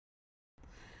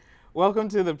Welcome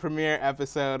to the premiere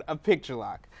episode of Picture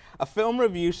Lock, a film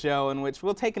review show in which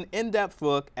we'll take an in-depth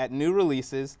look at new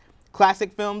releases,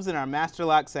 classic films in our Master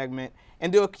Lock segment,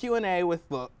 and do a Q&A with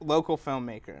local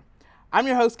filmmaker. I'm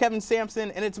your host, Kevin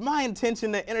Sampson, and it's my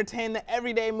intention to entertain the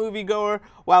everyday moviegoer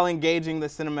while engaging the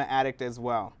cinema addict as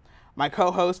well. My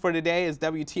co-host for today is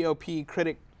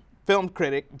WTOP film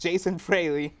critic, Jason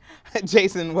Fraley.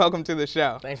 Jason, welcome to the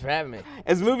show. Thanks for having me.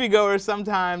 As moviegoers,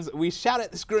 sometimes we shout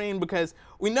at the screen because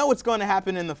we know what's going to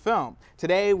happen in the film.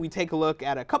 Today, we take a look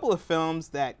at a couple of films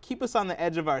that keep us on the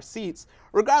edge of our seats,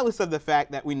 regardless of the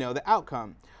fact that we know the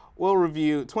outcome. We'll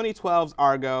review 2012's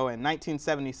Argo and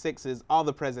 1976's All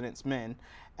the President's Men,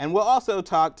 and we'll also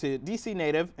talk to DC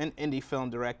native and indie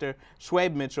film director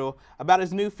Shuaib Mitchell about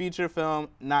his new feature film,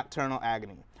 Nocturnal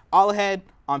Agony. All ahead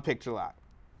on Picture Lock.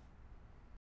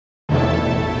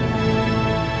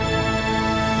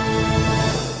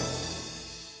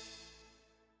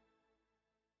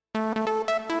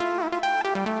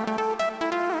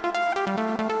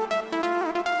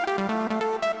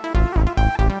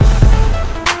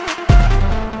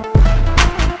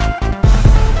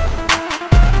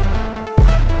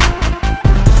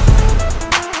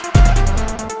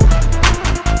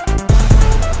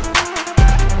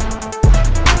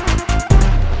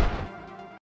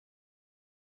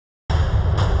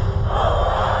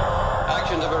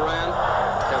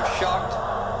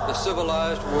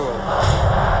 Civilized world.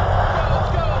 Let's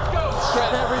go.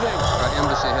 Threat everything. Our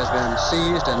embassy has been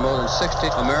seized and more than 60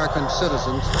 American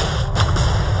citizens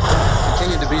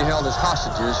continue to be held as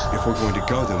hostages. If we're going to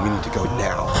go, then we need to go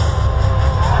now.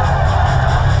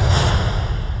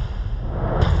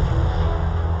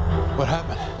 What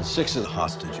happened? 6 of the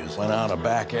hostages went out a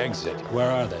back exit.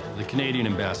 Where are they? The Canadian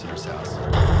ambassador's house.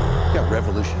 Got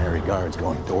Revolutionary Guards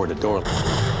going door to door.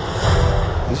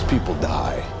 These people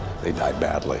die. They die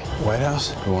badly. White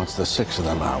House wants the 6 of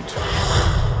them out.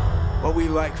 What we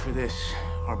like for this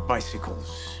are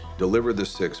bicycles. Deliver the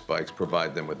 6 bikes,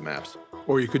 provide them with maps.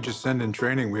 Or you could just send in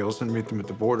training wheels and meet them at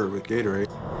the border with Gatorade.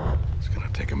 It's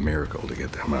gonna take a miracle to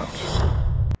get them out.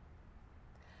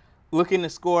 Looking to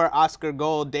score Oscar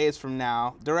gold days from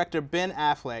now, director Ben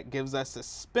Affleck gives us a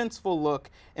suspenseful look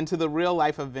into the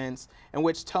real-life events in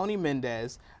which Tony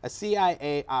Mendez, a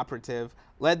CIA operative,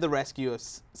 led the rescue of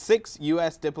 6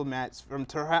 U.S. diplomats from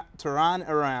Tehran,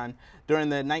 Iran, during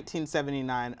the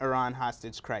 1979 Iran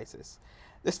hostage crisis.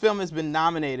 This film has been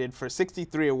nominated for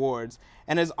 63 awards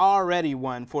and has already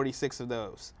won 46 of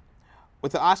those.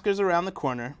 With the Oscars around the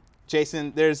corner,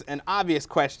 Jason, there's an obvious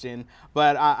question,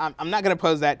 but I'm not going to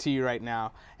pose that to you right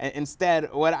now.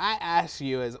 Instead, what I ask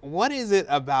you is, what is it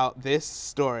about this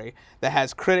story that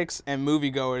has critics and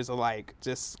moviegoers alike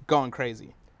just going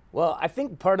crazy? Well, I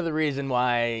think part of the reason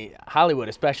why Hollywood,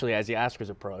 especially as the Oscars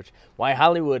approach, why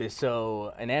Hollywood is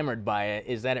so enamored by it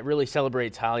is that it really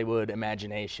celebrates Hollywood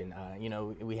imagination.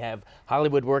 We have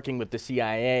Hollywood working with the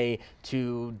CIA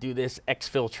to do this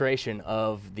exfiltration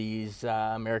of these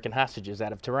American hostages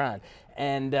out of Tehran.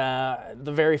 And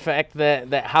the very fact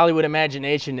that Hollywood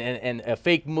imagination and a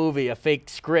fake movie, a fake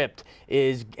script,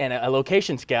 and a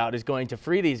location scout is going to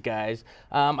free these guys,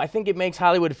 I think it makes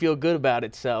Hollywood feel good about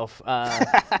itself.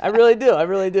 I really do. I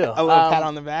really do. A little pat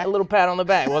on the back? A little pat on the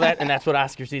back. Well, and that's what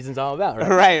Oscar season's all about,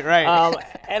 right? Right.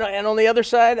 And on the other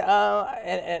side,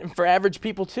 and for average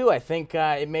people too, I think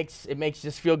it makes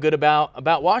us feel good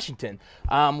about Washington,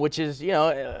 which is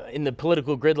in the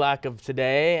political gridlock of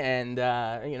today, and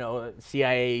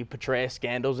CIA Petraeus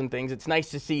scandals and things. It's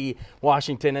nice to see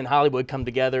Washington and Hollywood come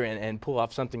together and pull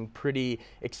off something pretty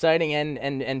exciting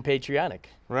and patriotic.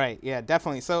 Right, yeah,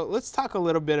 definitely. So let's talk a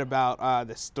little bit about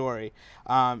the story.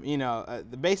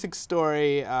 The basic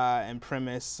story and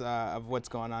premise of what's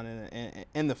going on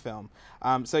in the film.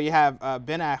 So you have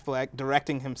Ben Affleck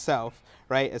directing himself,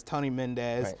 right, as Tony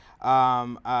Mendez.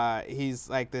 Right. He's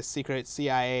like this secret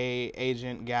CIA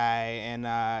agent guy,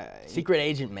 and secret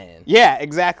agent man. Yeah,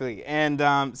 exactly. And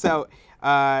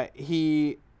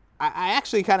I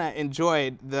actually kind of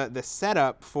enjoyed the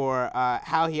setup for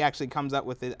how he actually comes up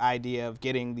with the idea of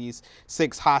getting these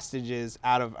 6 hostages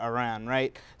out of Iran,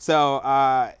 right? So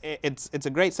it's a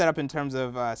great setup in terms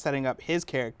of setting up his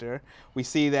character. We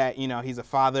see that he's a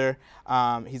father.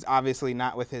 He's obviously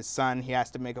not with his son. He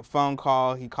has to make a phone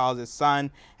call. He calls his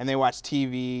son, and they watch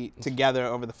TV together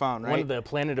over the phone, right? One of the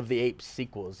Planet of the Apes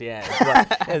sequels, yeah.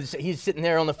 He's sitting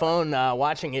there on the phone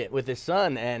watching it with his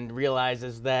son and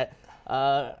realizes that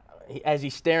as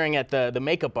he's staring at the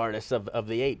makeup artists of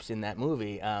the apes in that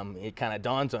movie, it kind of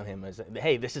dawns on him as,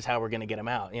 hey, this is how we're going to get him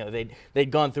out. They'd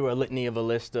gone through a litany of a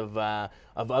list of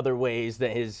other ways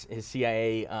that his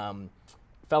CIA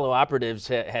fellow operatives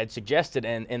had suggested,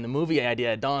 and the movie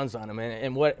idea dawns on him.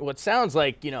 And what sounds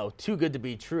like, too good to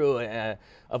be true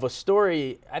of a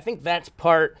story, I think that's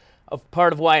part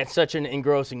of why it's such an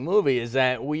engrossing movie, is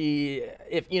that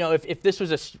if this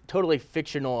was a totally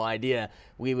fictional idea,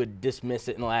 we would dismiss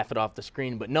it and laugh it off the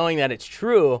screen. But knowing that it's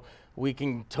true, we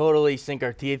can totally sink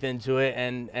our teeth into it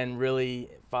and really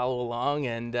follow along,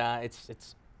 and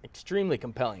it's extremely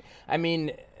compelling. I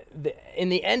mean, in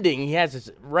the ending, he has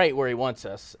us right where he wants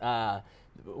us.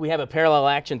 We have a parallel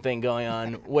action thing going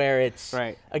on where it's,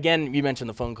 again, you mentioned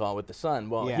the phone call with the son.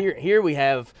 Well, here we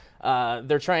have,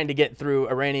 they're trying to get through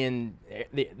Iranian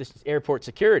this airport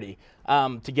security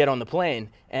to get on the plane,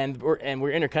 and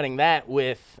we're intercutting that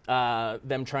with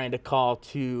them trying to call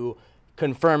to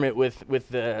confirm it with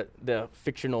the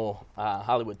fictional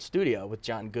Hollywood studio with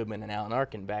John Goodman and Alan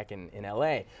Arkin back in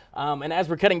L.A. And as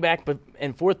we're cutting back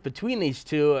and forth between these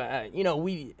two,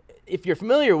 if you're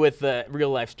familiar with the real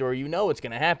life story, you know what's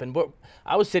going to happen. But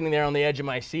I was sitting there on the edge of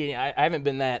my seat. I haven't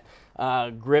been that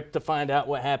gripped to find out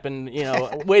what happened,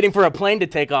 waiting for a plane to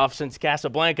take off since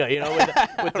Casablanca,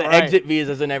 with the exit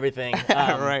visas and everything.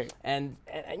 And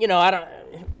I don't.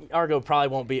 Argo probably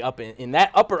won't be up in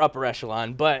that upper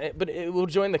echelon, but it will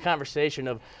join the conversation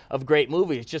of great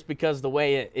movies just because the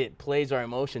way it plays our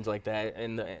emotions like that.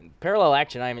 And parallel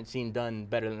action, I haven't seen done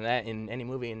better than that in any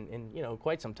movie in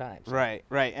quite some time. So.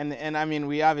 Right. And I mean,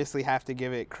 we obviously have to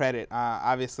give it credit.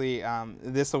 Obviously,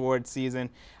 this award season,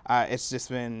 it's just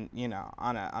been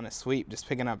on a sweep, just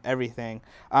picking up everything.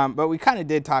 But we kind of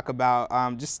did talk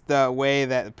about just the way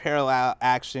that the parallel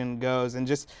action goes, and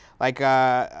just like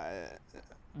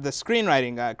the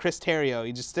screenwriting, Chris Terrio,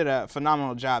 he just did a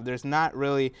phenomenal job. There's not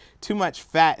really too much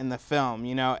fat in the film.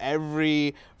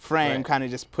 Every frame kind of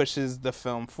just pushes the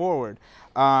film forward.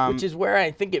 Which is where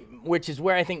I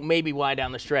think maybe why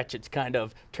down the stretch it's kind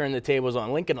of turned the tables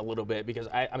on Lincoln a little bit, because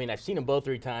I mean I've seen them both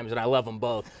 3 times and I love them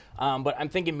both. But I'm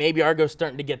thinking maybe Argo's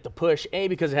starting to get the push,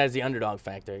 because it has the underdog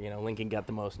factor. Lincoln got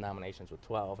the most nominations with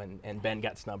 12, and Ben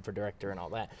got snubbed for director and all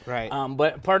that. Right.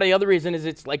 But part of the other reason is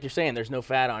it's like you're saying, there's no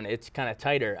fat on it. It's kind of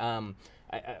tighter.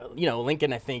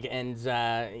 Lincoln, I think, ends.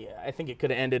 I think it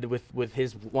could have ended with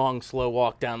his long, slow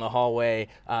walk down the hallway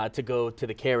to go to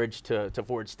the carriage to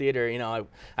Ford's Theater.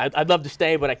 I'd love to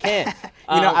stay, but I can't.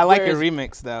 I like your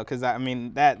remix though, because I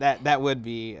mean that would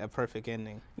be a perfect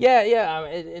ending. Yeah.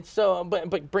 It's so,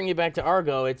 but bring it back to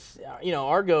Argo. It's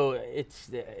Argo.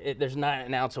 There's not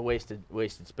an ounce of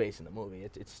wasted space in the movie.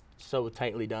 It's so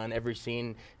tightly done. Every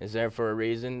scene is there for a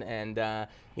reason, and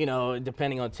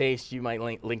depending on taste, you might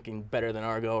link Lincoln better than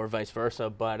Argo or vice versa.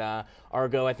 But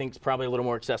Argo, I think, is probably a little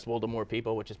more accessible to more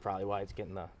people, which is probably why it's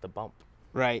getting the bump.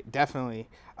 Right, definitely.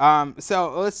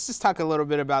 So let's just talk a little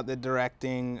bit about the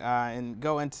directing and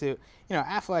go into,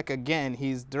 Affleck, again,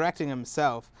 he's directing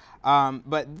himself.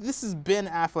 But this has been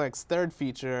Affleck's 3rd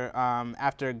feature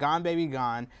after Gone Baby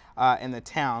Gone and The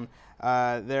Town.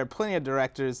 There are plenty of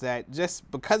directors that just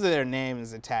because of their name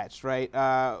is attached, right?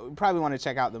 We probably want to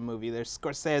check out the movie. There's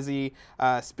Scorsese,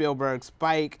 Spielberg,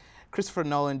 Spike, Christopher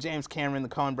Nolan, James Cameron, the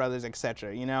Coen brothers,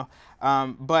 etc.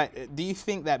 But do you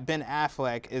think that Ben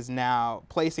Affleck is now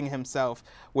placing himself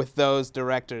with those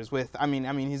directors? I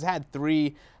mean, he's had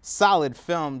 3 solid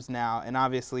films now, and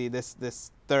obviously this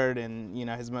 3rd and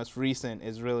his most recent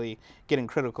is really getting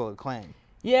critical acclaim.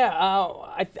 Yeah,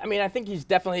 I mean, I think he's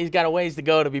got a ways to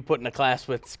go to be put in a class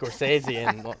with Scorsese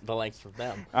and the likes of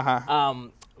them.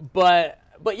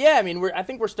 But yeah, I mean, I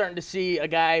think we're starting to see a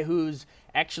guy who's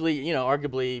actually,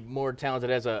 arguably more talented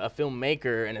as a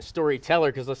filmmaker and a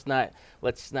storyteller. Because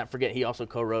let's not forget he also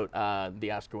co-wrote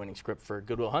the Oscar-winning script for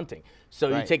Good Will Hunting.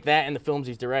 So you take that and the films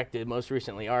he's directed, most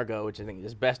recently Argo, which I think is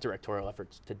his best directorial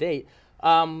efforts to date.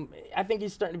 I think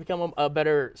he's starting to become a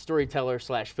better storyteller /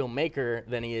 filmmaker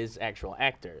than he is actual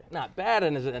actor. Not bad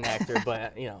as an actor,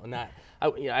 but not.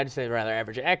 I'd say rather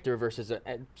average actor versus a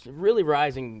really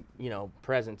rising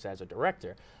presence as a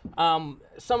director.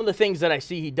 Some of the things that I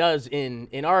see he does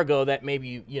in Argo that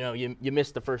maybe you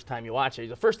missed the first time you watch it.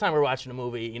 The first time we're watching a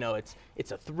movie,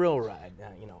 it's a thrill ride.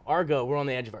 Argo, we're on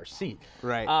the edge of our seat.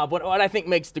 Right. But what I think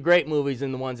makes the great movies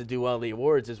and the ones that do well at the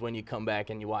awards is when you come back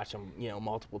and you watch them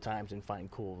multiple times and find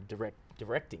cool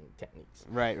directing techniques.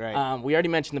 Right. We already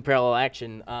mentioned the parallel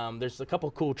action. There's a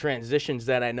couple cool transitions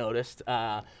that I noticed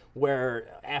where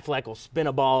Affleck will spin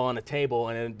a ball on a table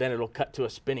and then it'll cut to a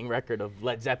spinning record of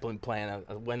Led Zeppelin playing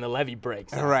when the levee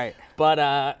breaks. Right. But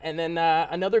and then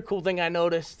another cool thing I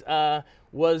noticed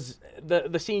was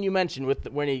the scene you mentioned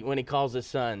when he calls his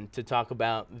son to talk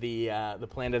about the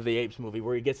Planet of the Apes movie,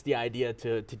 where he gets the idea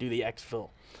to do the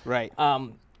exfil. Right.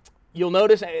 You'll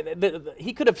notice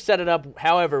he could have set it up,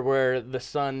 however, where the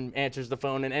son answers the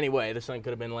phone in any way. The son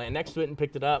could have been laying next to it and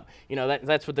picked it up. You know,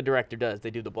 that's what the director does.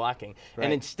 They do the blocking. Right.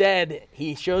 And instead,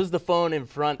 he shows the phone in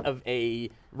front of a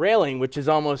railing, which is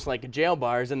almost like a jail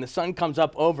bars, and the son comes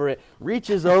up over it,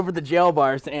 reaches over the jail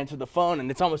bars to answer the phone,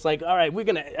 and it's almost like, all right, we're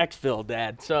going to exfil,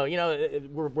 Dad. So, you know,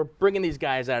 we're bringing these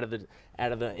guys out of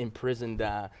the imprisoned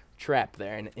trap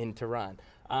there in Tehran.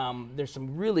 There's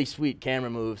some really sweet camera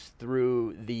moves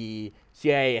through the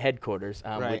CIA headquarters,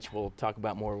 which we'll talk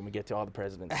about more when we get to All the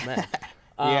President's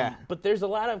Men. But there's a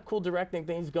lot of cool directing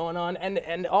things going on,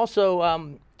 and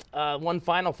also one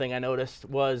final thing I noticed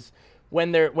was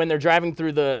when they're driving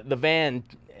through the van,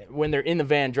 when they're in the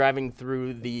van driving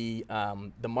through the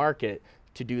market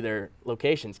to do their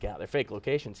location scout, their fake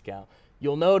location scout,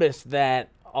 you'll notice that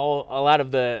a lot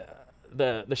of the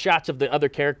shots of the other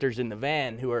characters in the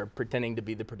van who are pretending to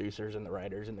be the producers and the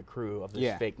writers and the crew of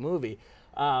this fake movie,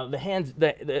 the hands,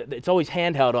 it's always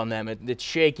handheld on them. It's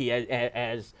shaky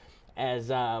as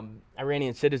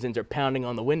Iranian citizens are pounding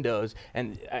on the windows,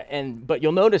 but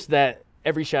you'll notice that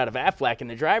every shot of Affleck in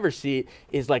the driver's seat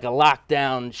is like a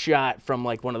lockdown shot from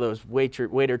like one of those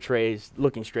waiter trays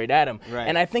looking straight at him. Right.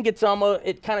 And I think it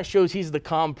kind of shows he's the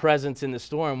calm presence in the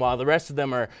storm while the rest of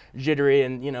them are jittery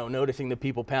and, you know, noticing the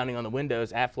people pounding on the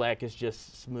windows. Affleck is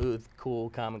just smooth, cool,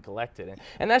 calm, and collected.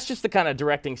 And that's just the kind of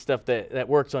directing stuff that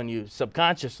works on you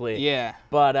subconsciously. Yeah.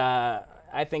 But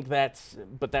I think that's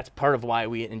part of why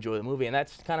we enjoy the movie, and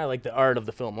that's kind of like the art of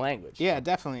the film language. Yeah,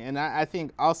 definitely. And I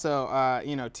think also,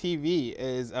 you know, TV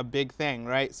is a big thing,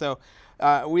 right? So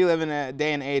we live in a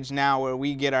day and age now where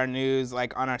we get our news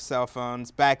like on our cell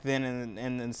phones. Back then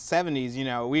in the 70s, you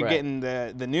know, we're getting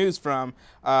the news from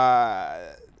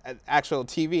actual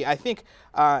TV. I think,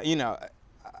 you know,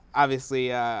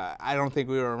 obviously, I don't think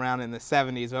we were around in the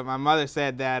 70s, but my mother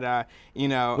said that, you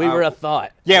know. We were a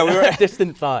thought. Yeah, we were a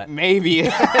distant thought. Maybe.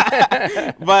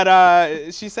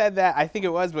 But she said that I think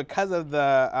it was because of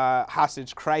the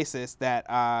hostage crisis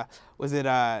that, was it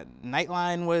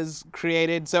Nightline was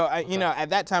created? So, you know, at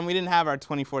that time we didn't have our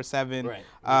 24/7.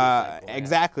 Right.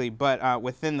 Exactly. But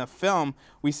within the film,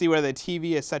 we see where the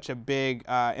TV is such a big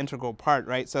integral part,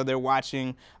 right? So they're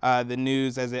watching the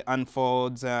news as it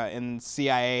unfolds in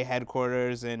CIA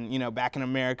headquarters and, you know, back in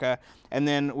America. And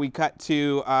then we cut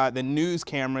to the news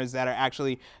cameras that are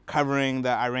actually covering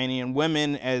the Iranian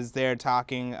women as they're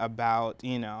talking about,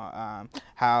 you know,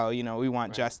 how, you know, we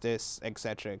want justice, et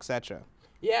cetera, et cetera.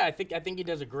 Yeah, I think he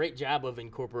does a great job of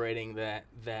incorporating that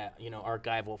you know,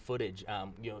 archival footage.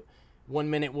 You know, one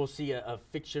minute we'll see a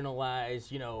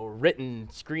fictionalized, you know, written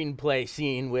screenplay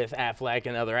scene with Affleck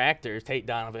and other actors, Tate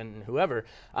Donovan and whoever,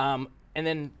 and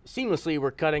then seamlessly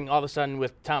we're cutting all of a sudden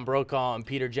with Tom Brokaw and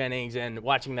Peter Jennings and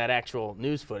watching that actual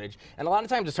news footage. And a lot of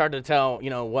times it's hard to tell, you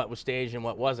know, what was staged and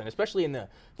what wasn't, especially in the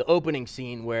opening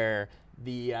scene where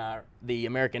the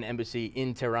American embassy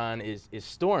in Tehran is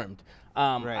stormed.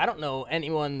 I don't know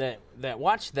anyone that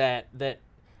watched that.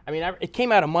 I mean, it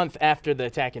came out a month after the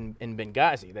attack in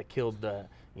Benghazi that killed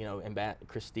you know,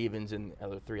 Chris Stevens and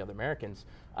three other Americans.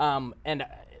 And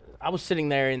I was sitting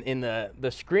there in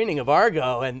the screening of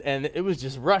Argo, and it was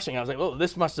just rushing. I was like, oh,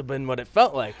 this must have been what it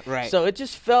felt like. Right. So it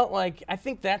just felt like, I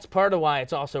think that's part of why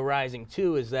it's also rising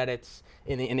too, is that it's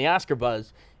in the Oscar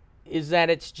buzz, is that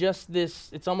it's just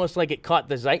this, it's almost like it caught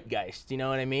the zeitgeist, you know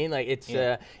what I mean? Like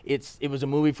it was a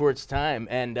movie for its time,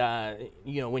 and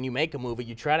you know, when you make a movie,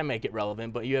 you try to make it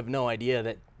relevant, but you have no idea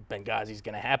that Benghazi's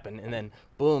going to happen, and then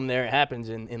boom, there it happens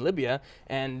in Libya,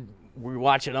 and we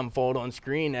watch it unfold on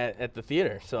screen at the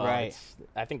theater. So I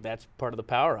think that's part of the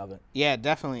power of it. Yeah,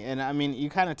 definitely. And I mean, you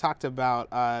kind of talked about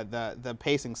the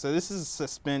pacing. So this is a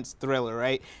suspense thriller,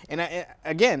 right? And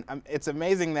again, it's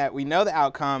amazing that we know the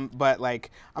outcome, but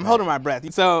like I'm holding my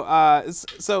breath. So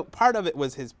so part of it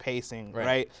was his pacing,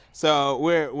 right? So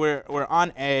we're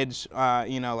on edge,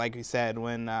 you know, like we said,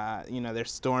 when you know, they're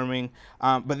storming,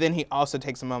 but then he also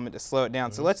takes a moment to slow it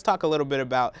down. So let's talk a little bit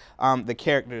about the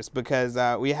characters, because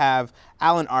we have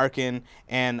Alan Arkin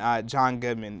and John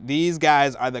Goodman. These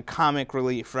guys are the comic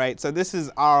relief, right? So this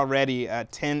is already a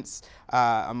tense,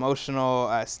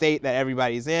 emotional state that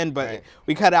everybody's in, but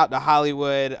we cut out the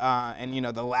Hollywood and, you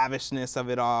know, the lavishness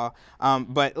of it all.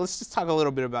 But let's just talk a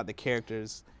little bit about the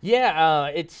characters.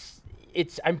 Yeah,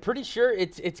 I'm pretty sure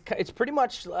it's pretty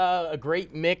much a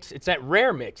great mix. It's that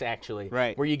rare mix, actually,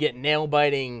 where you get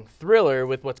nail-biting thriller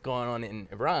with what's going on in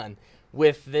Iran,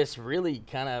 with this really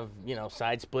kind of, you know,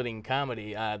 side-splitting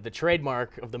comedy. The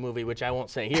trademark of the movie, which I won't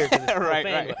say here because it's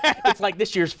profane, it's like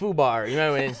this year's FUBAR, you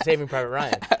know, in Saving Private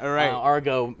Ryan.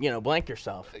 Argo, you know, blank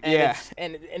yourself. And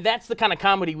and that's the kind of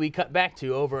comedy we cut back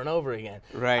to over and over again.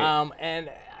 And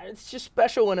it's just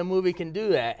special when a movie can do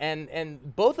that.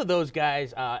 And both of those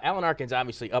guys, Alan Arkin's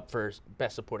obviously up for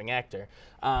Best Supporting Actor,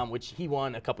 which he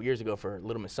won a couple years ago for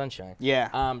Little Miss Sunshine.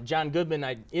 Yeah. John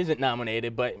Goodman isn't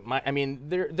nominated, but I mean,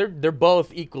 they're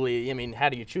both equally. I mean, how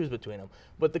do you choose between them?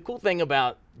 But the cool thing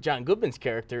about John Goodman's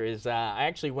character is I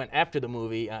actually went after the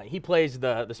movie. He plays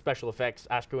the special effects,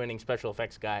 Oscar-winning special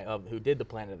effects guy who did the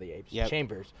Planet of the Apes,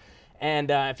 Chambers.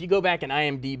 And if you go back in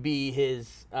IMDb,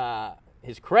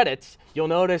 his credits, you'll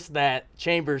notice that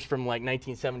Chambers from like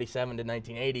 1977 to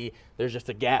 1980, there's just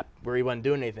a gap where he wasn't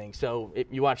doing anything. So if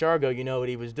you watch Argo, you know what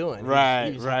he was doing.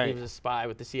 Right, he was a spy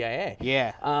with the CIA.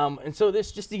 Yeah. And so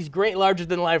there's just these great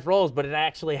larger-than-life roles, but it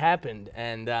actually happened.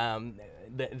 And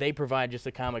they provide just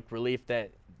a comic relief that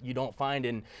you don't find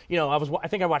in, I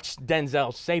think I watched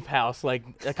Denzel's Safe House like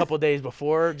a couple of days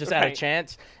before, just out of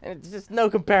chance, and it's just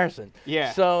no comparison.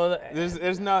 Yeah. So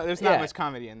there's not much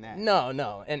comedy in that.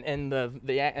 No, and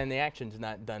the action's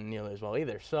not done nearly as well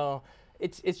either. So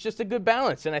it's just a good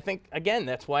balance, and I think again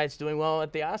that's why it's doing well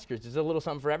at the Oscars. It's a little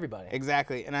something for everybody.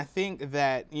 Exactly, and I think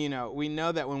that we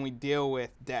know that when we deal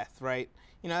with death, right?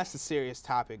 That's a serious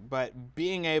topic, but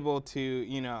being able to,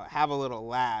 have a little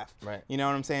laugh, right? You know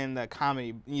what I'm saying? The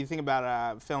comedy. You think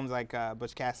about films like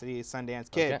Butch Cassidy's Sundance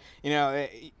Kid.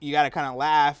 Okay. You got to kind of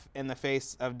laugh in the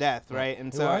face of death, right?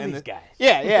 And Who are these guys?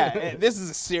 Yeah. This is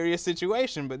a serious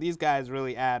situation, but these guys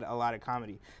really add a lot of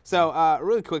comedy. So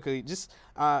really quickly, just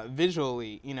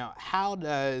visually, how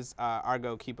does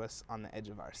Argo keep us on the edge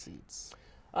of our seats?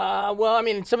 Well, I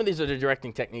mean, some of these are the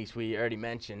directing techniques we already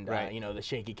mentioned. Right. The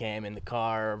shaky cam in the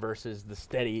car versus the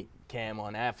steady cam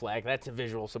on Affleck. That's a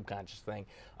visual subconscious thing.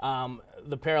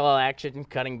 The parallel action,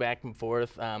 cutting back and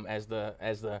forth as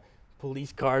the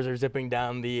police cars are zipping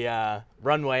down the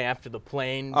runway after the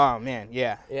plane. Oh man,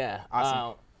 yeah. Yeah.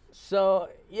 Awesome. So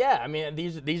yeah, I mean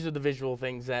these are the visual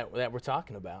things that we're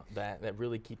talking about that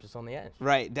really keeps us on the edge.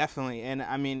 Right, definitely. And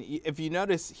I mean, if you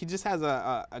notice, he just has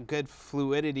a good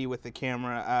fluidity with the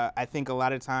camera. I think a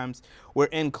lot of times we're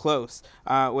in close.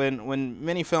 When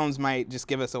many films might just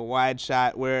give us a wide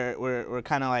shot, we're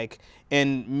kind of like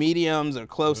in mediums or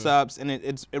close-ups, and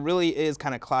it really is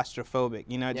kind of claustrophobic.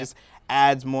 It just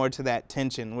adds more to that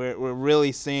tension. We're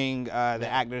really seeing the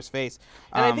actor's face.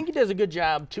 And I think he does a good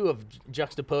job too of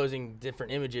juxtaposing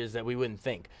different images that we wouldn't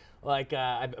think. Like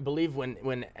I believe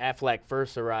when Affleck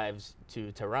first arrives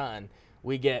to Tehran,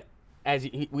 we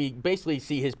basically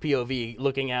see his POV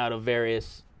looking out of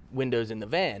various windows in the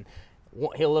van.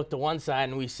 He'll look to one side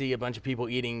and we see a bunch of people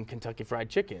eating Kentucky Fried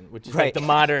Chicken, which is like the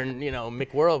modern,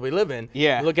 McWorld we live in.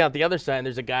 Yeah. You look out the other side and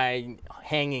there's a guy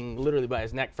hanging literally by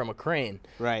his neck from a crane.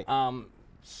 Right.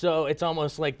 So it's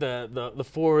almost like the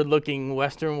forward-looking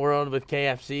Western world with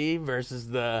KFC versus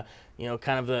the,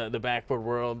 kind of the backward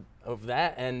world of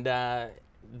that. And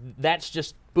that's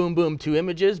just boom, boom, two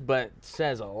images, but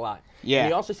says a lot. Yeah. And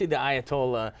you also see the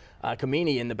Ayatollah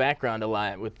Khomeini in the background a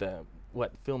lot with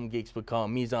what film geeks would call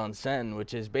mise en scène,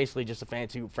 which is basically just a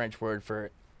fancy French word for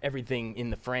everything in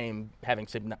the frame having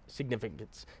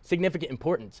significant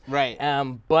importance. Right.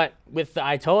 But with the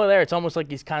Ayatollah there, it's almost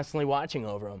like he's constantly watching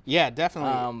over him. Yeah,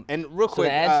 definitely. And real quick,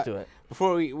 so that adds to it.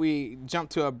 Before we jump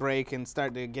to a break and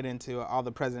start to get into All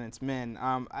the President's Men,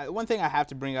 one thing I have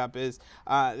to bring up is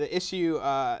the issue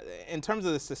in terms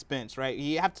of the suspense, right?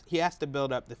 He has to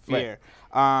build up the fear.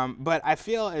 Right. But I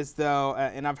feel as though,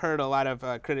 and I've heard a lot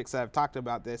of critics that have talked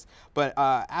about this, but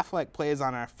Affleck plays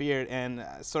on our fear in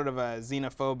sort of a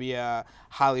xenophobia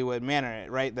Hollywood manner,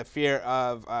 right? The fear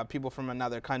of people from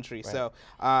another country. Right. So,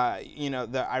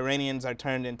 the Iranians are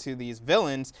turned into these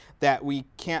villains that we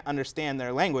can't understand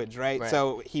their language, right?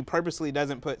 So he purposely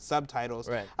doesn't put subtitles.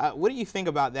 Right. What do you think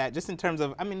about that? Just in terms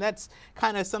of, that's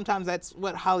kind of sometimes that's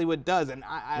what Hollywood does, and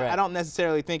I don't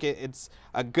necessarily think it's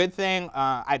a good thing.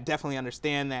 I definitely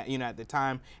understand that, at the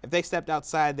time, if they stepped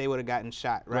outside, they would have gotten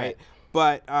shot, right?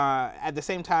 But at the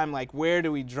same time, like, where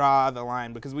do we draw the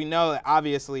line? Because we know that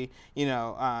obviously,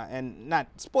 and not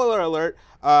spoiler alert,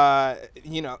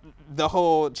 the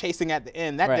whole chasing at the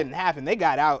end, that didn't happen. They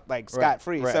got out like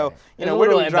scot-free. So, where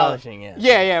do we draw?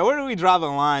 Where do we draw the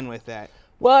line with that?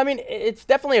 Well, I mean, it's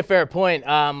definitely a fair point.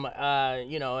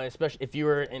 Especially if you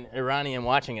were an Iranian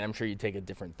watching it, I'm sure you'd take a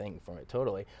different thing from it.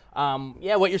 Totally.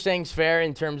 What you're saying is fair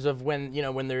in terms of when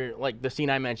they're like the scene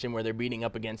I mentioned where they're beating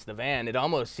up against the van. It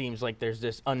almost seems like there's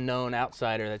this unknown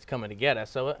outsider that's coming to get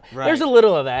us. So there's a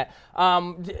little of that.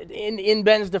 In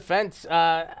Ben's defense,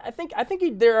 I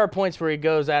think there are points where he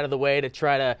goes out of the way to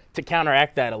try to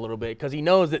counteract that a little bit because he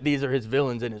knows that these are his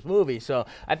villains in his movie. So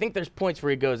I think there's points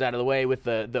where he goes out of the way with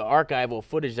the archival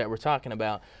footage that we're talking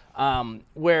about,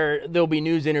 where there'll be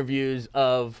news interviews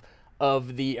of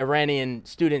of the Iranian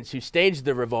students who staged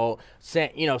the revolt,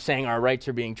 saying our rights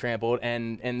are being trampled,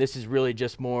 and this is really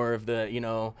just more of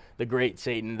the, the great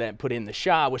Satan that put in the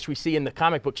Shah, which we see in the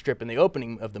comic book strip in the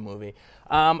opening of the movie.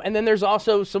 And then there's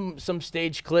also some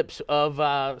stage clips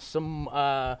of some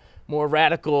more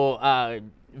radical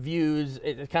views.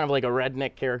 It's kind of like a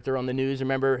redneck character on the news,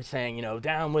 remember, saying,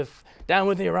 down with the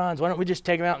Irans, why don't we just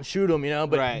take them out and shoot them,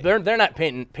 but right. they're not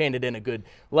painted in a good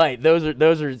light.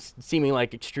 Those are seeming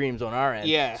like extremes on our end.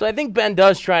 Yeah. So I think Ben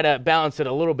does try to balance it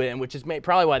a little bit, and which is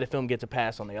probably why the film gets a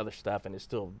pass on the other stuff and is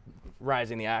still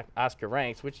rising the Oscar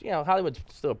ranks, which, Hollywood's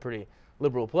still a pretty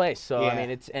liberal place. So yeah, I mean,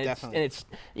 it's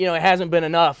it hasn't been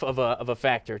enough of a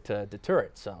factor to deter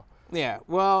it. So. Yeah,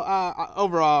 well,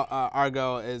 overall,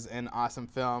 Argo is an awesome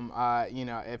film.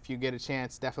 If you get a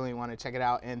chance, definitely want to check it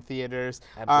out in theaters.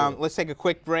 Let's take a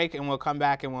quick break, and we'll come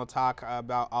back and we'll talk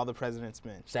about All the President's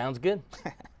Men. Sounds good.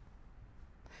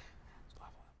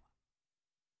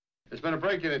 There's been a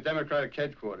break-in at Democratic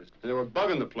headquarters. They were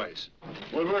bugging the place.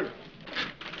 Woodward,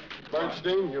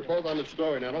 Bernstein, you're both on the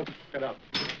story now. Don't get up.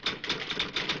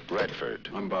 Redford.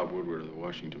 I'm Bob Woodward of the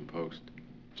Washington Post.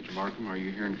 Mr. Markham, are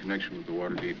you here in connection with the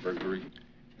Watergate burglary?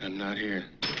 I'm not here.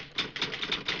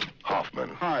 Hoffman.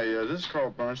 Hi, this is Carl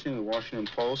Bernstein of the Washington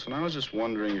Post, and I was just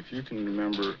wondering if you can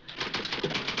remember...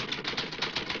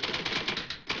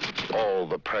 All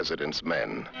the President's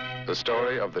Men. The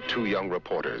story of the two young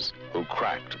reporters who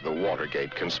cracked the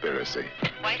Watergate conspiracy.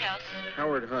 White House.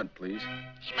 Howard Hunt, please.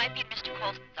 He might be in Mr.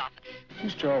 Colson's office.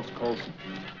 Who's Charles Colson?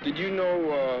 Did you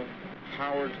know,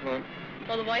 Howard Hunt?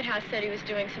 Well, the White House said he was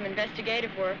doing some investigative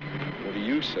work. What do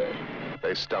you say?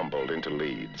 They stumbled into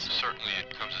leads. Certainly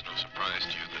it comes as no surprise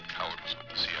to you that Howard was with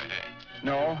the CIA.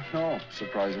 No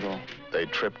surprise at all. They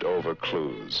tripped over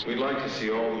clues. We'd like to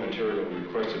see all the material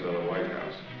requested by the White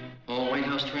House. All White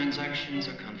House transactions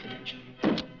are confidential.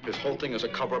 This whole thing is a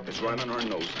cover-up. It's right on our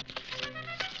nose.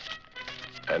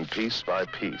 And piece by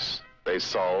piece, they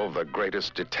solve the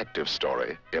greatest detective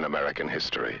story in American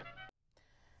history.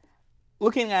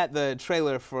 Looking at the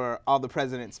trailer for All the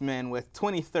President's Men with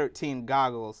 2013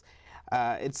 goggles,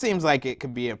 it seems like it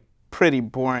could be a pretty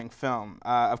boring film.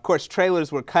 Of course,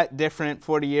 trailers were cut different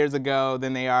 40 years ago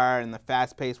than they are in the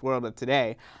fast-paced world of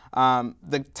today.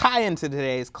 The tie-in to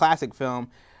today's classic film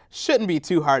shouldn't be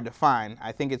too hard to find.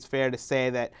 I think it's fair to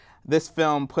say that this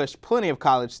film pushed plenty of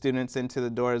college students into the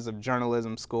doors of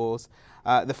journalism schools.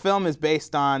 The film is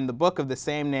based on the book of the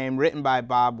same name written by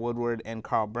Bob Woodward and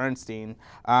Carl Bernstein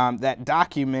that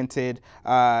documented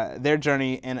their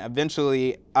journey in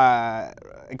eventually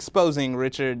exposing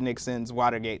Richard Nixon's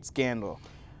Watergate scandal.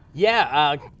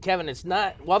 Yeah, Kevin, it's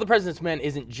not, While the President's Men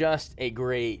isn't just a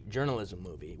great journalism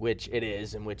movie, which it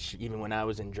is, and which even when I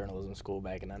was in journalism school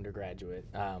back in undergraduate,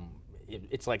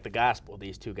 it's like the gospel,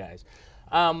 these two guys.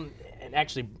 And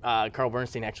actually, Carl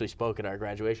Bernstein actually spoke at our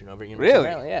graduation over at University of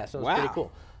Maryland. Yeah, so it was pretty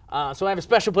cool. So I have a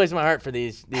special place in my heart for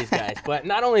these guys. But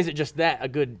not only is it just that, a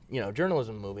good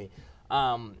journalism movie,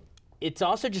 it's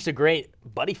also just a great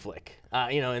buddy flick,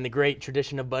 in the great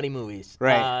tradition of buddy movies.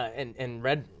 Right.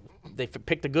 They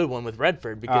picked a good one with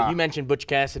Redford because you mentioned Butch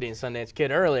Cassidy and Sundance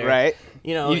Kid earlier. Right.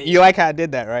 You like how I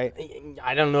did that, right?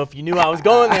 I don't know if you knew I was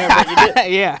going there, but you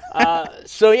did. Yeah.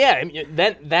 So yeah,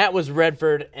 that was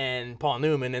Redford and Paul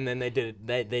Newman, and then they did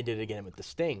it again with The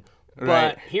Sting.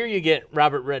 Right. But here you get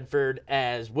Robert Redford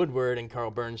as Woodward and Carl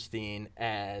Bernstein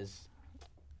as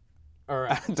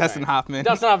Dustin Hoffman.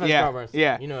 Dustin Hoffman yeah. as Carl Bernstein.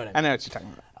 Yeah. You know what I mean. I know what you're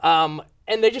talking about.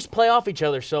 And they just play off each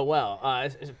other so well,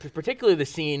 particularly the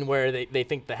scene where they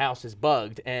think the house is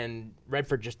bugged and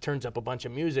Redford just turns up a bunch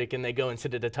of music and they go and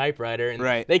sit at a typewriter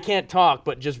and they can't talk,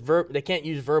 but just they can't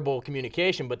use verbal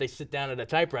communication, but they sit down at a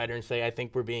typewriter and say, I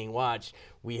think we're being watched.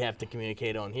 We have to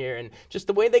communicate on here. And just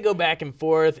the way they go back and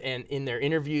forth and in their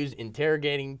interviews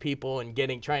interrogating people and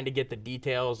trying to get the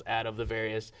details out of the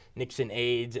various Nixon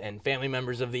aides and family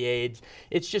members of the aides.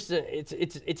 It's just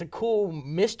it's a cool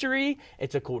mystery.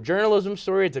 It's a cool journalism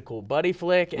story. It's a cool buddy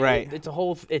flick. Right.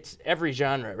 It's every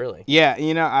genre, really. Yeah,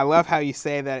 I love how you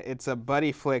say that it's a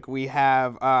buddy flick. We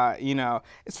have,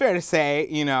 it's fair to say,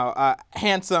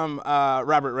 handsome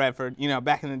Robert Redford,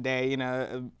 back in the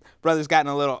day, brother's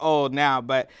gotten a little old now,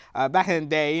 but back in the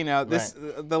day,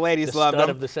 the ladies loved him. The stud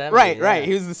of the 70s. Right.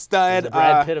 He was the stud. He was the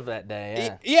Brad Pitt of that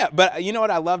day, yeah. But you know what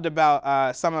I loved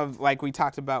about some of, like we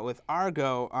talked about with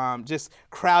Argo, just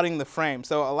crowding the frame.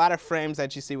 So a lot of frames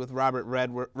that you see with Robert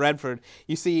Redford,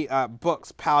 you see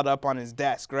books piled up on his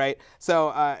desk, right?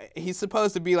 So he's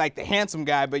supposed to be like the handsome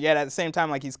guy, but yet at the same time,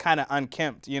 like he's kind of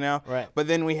unkempt, Right. But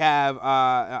then we have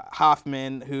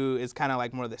Hoffman, who is kind of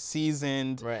like more the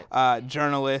seasoned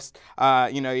journalist.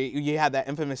 You have that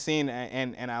infamous scene,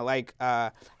 and I like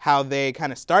how they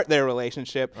kind of start their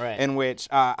relationship, in which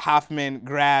Hoffman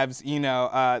grabs,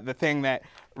 the thing that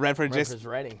Redford's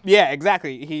writing. Yeah,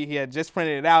 exactly. He had just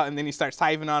printed it out, and then he starts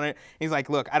typing on it. He's like,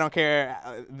 "Look, I don't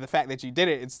care the fact that you did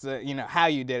it. It's how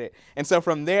you did it." And so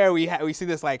from there, we see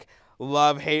this like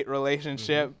love-hate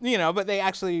relationship, but they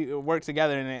actually work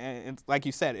together, and it's like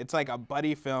you said, it's like a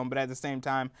buddy film, but at the same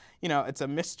time, it's a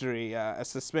mystery, a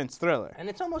suspense thriller. And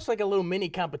it's almost like a little mini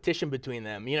competition between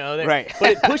them, Right.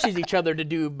 But it pushes each other to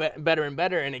do better and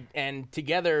better, and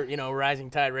together,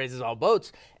 rising tide raises all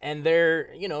boats, and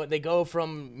they go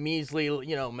from measly,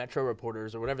 Metro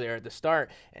reporters or whatever they are at the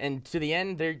start, and to the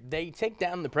end, they take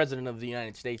down the president of the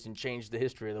United States and change the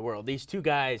history of the world. These two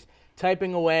guys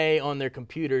typing away on their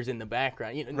computers in the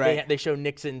background. They show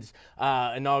Nixon's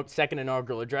second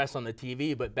inaugural address on the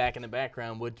TV, but back in the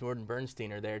background, Woodward and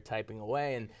Bernstein are there typing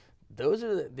away, and those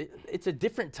are it's a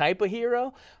different type of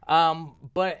hero,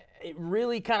 but it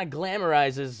really kind of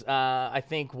glamorizes, I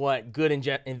think, what good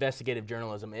investigative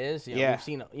journalism is. We've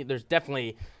seen there's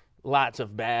definitely lots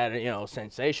of bad,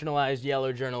 sensationalized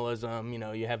yellow journalism.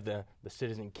 You have the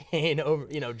Citizen Kane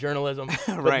over, journalism.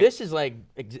 But this is like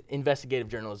investigative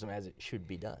journalism as it should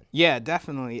be done. Yeah,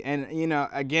 definitely. And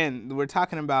again, we're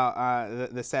talking about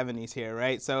the 70s here,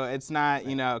 right? So it's not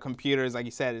computers, like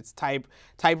you said. It's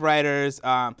typewriters.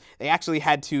 They actually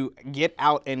had to get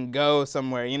out and go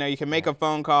somewhere. You can make a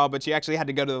phone call, but you actually had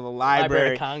to go to the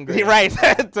library of Congress. Right,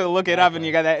 to look it up, and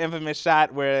you got that infamous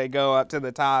shot where they go up to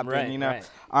the top.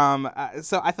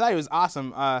 So I thought it was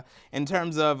awesome in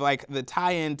terms of like the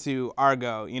tie-in to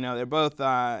Argo. They're both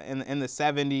in the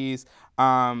 70s,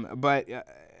 but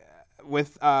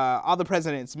with All the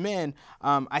President's Men,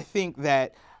 I think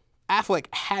that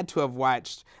Affleck had to have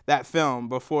watched that film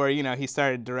before he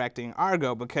started directing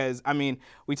Argo, because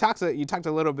you talked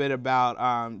a little bit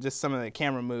about just some of the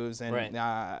camera moves, and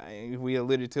we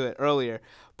alluded to it earlier,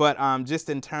 but just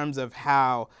in terms of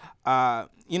how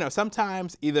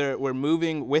sometimes either we're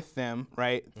moving with them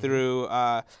through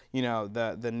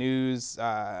the news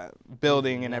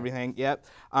building and everything,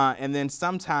 and then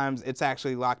sometimes it's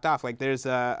actually locked off. Like there's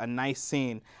a nice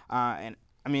scene, and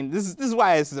this is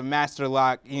why this is a master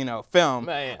lock, film,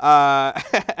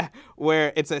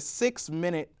 where it's a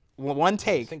 6-minute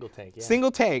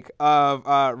single take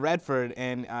of Redford,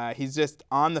 and he's just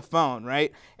on the phone,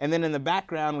 right? And then in the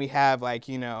background we have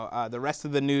the rest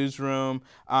of the newsroom,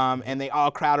 and they all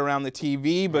crowd around the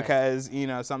TV because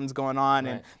something's going on,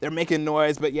 and they're making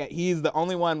noise, but yet he's the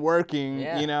only one working,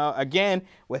 again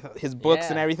with his books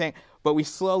and everything. But we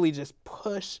slowly just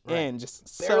push in,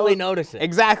 just barely notice it.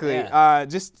 Exactly,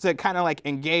 just to kind of like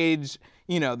engage,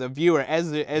 the viewer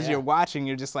as you're watching.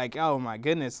 You're just like, oh my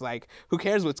goodness, like who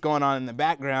cares what's going on in the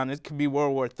background? It could be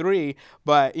World War III,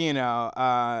 but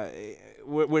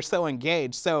we're so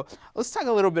engaged. So let's talk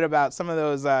a little bit about some of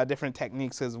those different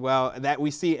techniques as well that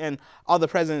we see in All the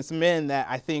President's Men that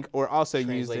I think were also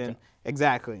used in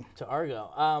to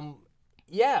Argo.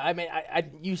 Yeah, I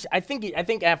think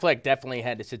Affleck definitely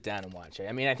had to sit down and watch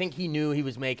it. I think he knew he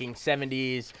was making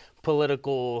 70s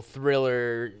political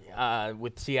thriller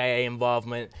with CIA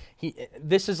involvement.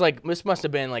 This must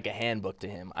have been like a handbook to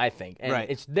him, I think. And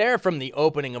it's there from the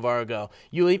opening of Argo.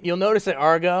 You'll notice that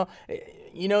Argo,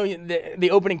 the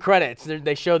opening credits,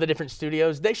 they show the different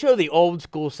studios. They show the old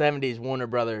school 70s Warner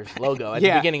Brothers logo at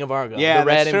the beginning of Argo. Yeah, the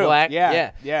red and black.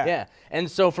 Yeah. And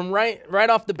so from right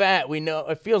off the bat, we know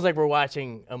it feels like we're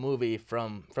watching a movie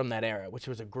from that era, which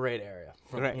was a great era.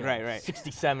 From,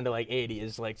 67 to 80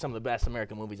 is like some of the best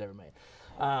American movies ever made.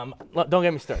 Don't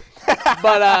get me started.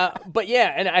 But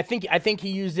yeah, and I think he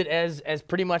used it as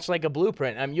pretty much like a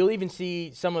blueprint. You'll even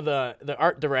see some of the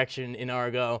art direction in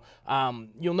Argo.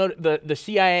 You'll note the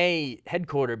CIA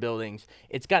headquarter buildings.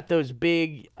 It's got those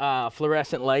big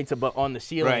fluorescent lights on the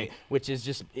ceiling, which is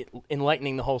just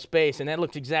enlightening the whole space, and that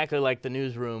looks exactly like the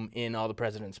newsroom in All the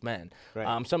President's Men.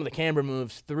 Some of the camera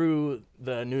moves through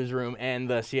the newsroom and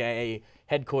the CIA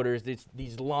headquarters,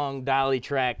 these long dolly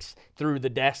tracks through the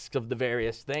desks of the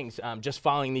various things, just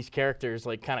following these characters,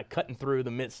 like kind of cutting through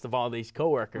the midst of all these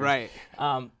coworkers.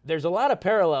 There's a lot of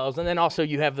parallels, and then also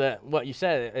you have what you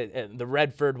said, the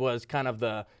Redford was kind of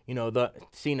the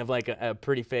scene of like a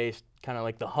pretty face, kind of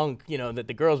like the hunk, that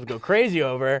the girls would go crazy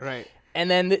over.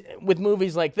 And then with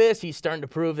movies like this, he's starting to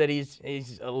prove that he's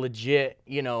a legit,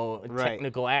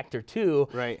 technical actor too.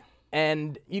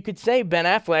 And you could say Ben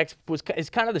Affleck is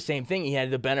kind of the same thing. He had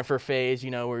the Bennifer phase,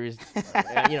 where he's,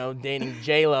 dating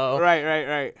J-Lo.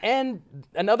 Right. And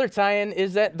another tie-in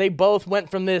is that they both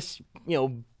went from this,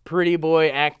 pretty boy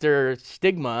actor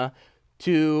stigma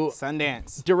to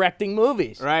Sundance, directing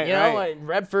movies. Right, you know, right. like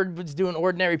Redford was doing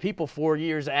Ordinary People 4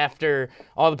 years after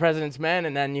All the President's Men,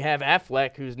 and then you have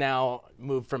Affleck, who's now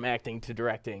moved from acting to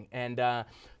directing. And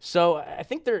so I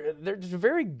think there's a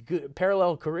very good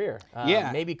parallel career.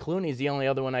 Yeah. Maybe Clooney's the only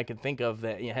other one I could think of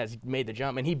that has made the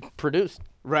jump, and he produced.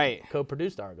 Right.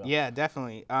 Co-produced Argo. Yeah,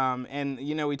 definitely. And,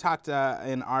 you know, we talked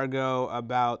in Argo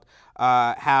about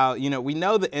how, you know, we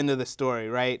know the end of the story,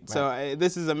 right? So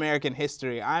this is American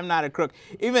history. I'm not a crook.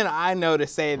 Even I know to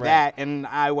say that, and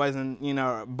I wasn't, you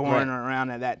know, born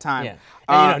around at that time. Yeah.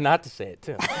 And, you know, not to say it,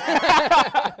 too.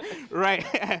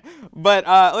 Right. But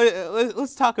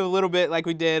let's talk a little bit like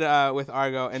we did with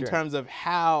Argo in terms of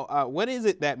how, what is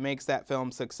it that makes that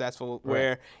film successful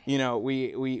where, you know,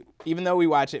 we even though we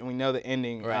watch it and we know the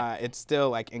ending, it's still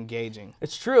like engaging.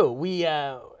 It's true.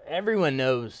 Everyone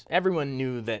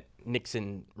knew that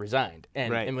Nixon resigned,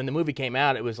 and when the movie came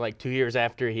out, it was like 2 years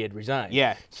after he had resigned.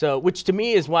 Yeah. So, which to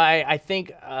me is why I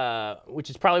think, which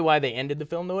is probably why they ended the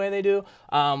film the way they do.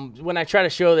 When I try to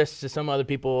show this to some other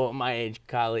people, my age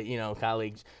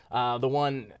colleagues,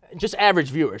 just average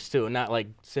viewers too, not like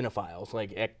cinephiles,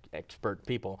 like expert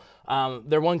people.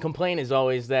 Their one complaint is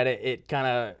always that it kind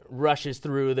of rushes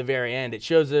through the very end. It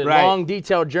shows a long,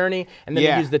 detailed journey, and then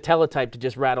they use the teletype to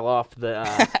just rattle off the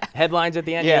headlines at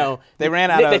the end. Yeah, you know, they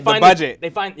ran out of the budget.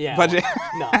 Budget.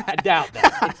 No, I doubt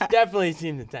that. It definitely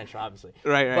seems intentional, obviously.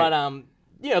 Right. But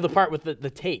you know, the part with the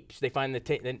tapes, they find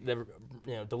the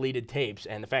deleted tapes,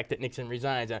 and the fact that Nixon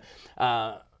resigns.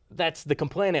 That's the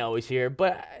complaint I always hear,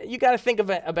 but you got to think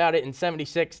about it in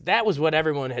 '76. That was what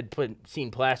everyone had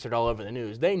seen plastered all over the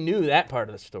news. They knew that part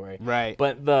of the story. Right.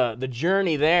 But the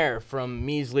journey there from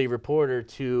measly reporter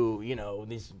to, you know,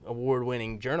 these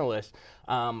award-winning journalists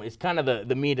is kind of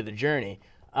the meat of the journey.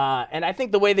 And I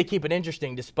think the way they keep it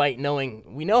interesting, despite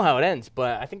we know how it ends,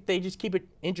 but I think they just keep it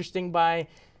interesting by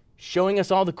showing us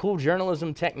all the cool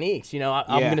journalism techniques. You know,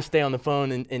 I'm going to stay on the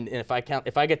phone, and if I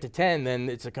get to 10, then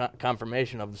it's a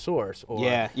confirmation of the source. Or,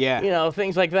 you know,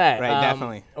 things like that. Right,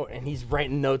 definitely. And he's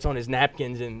writing notes on his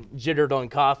napkins and jittered on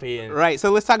coffee. And, right,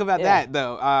 so let's talk about that,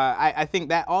 though. I think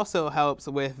that also helps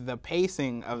with the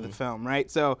pacing of the film, right?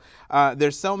 So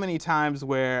there's so many times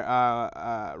where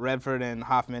Redford and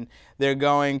Hoffman, they're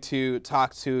going to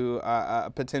talk to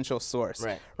a potential source,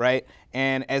 right?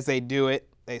 And as they do it,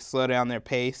 they slow down their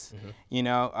pace. You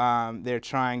know, they're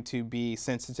trying to be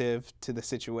sensitive to the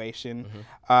situation,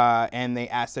 and they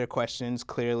ask their questions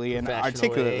clearly and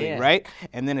articulately, right?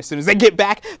 And then as soon as they get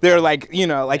back, they're like, you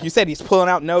know, like you said, he's pulling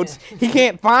out notes. He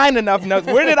can't find enough notes.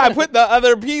 Where did I put the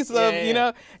other piece of, you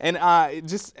know? And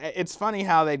it's funny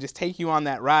how they just take you on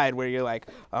that ride where you're like,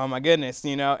 oh my goodness,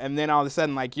 you know, and then all of a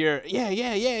sudden, like, you're,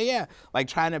 like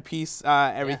trying to piece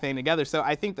everything together. So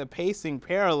I think the pacing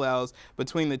parallels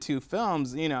between the two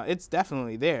films, you know, it's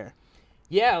definitely there.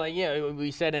 Yeah, like we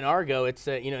said in Argo, it's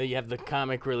you know, you have the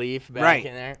comic relief back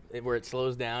in there where it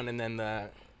slows down, and then the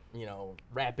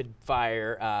rapid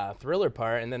fire thriller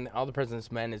part, and then All the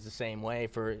President's Men is the same way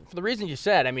for the reason you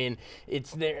said. I mean,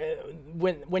 it's there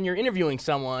when you're interviewing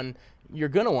someone. You're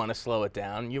going to want to slow it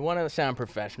down. You want to sound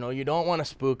professional. You don't want to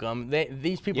spook them.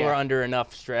 These people are under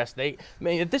enough stress.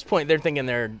 At this point, they're thinking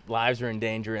their lives are in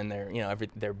danger and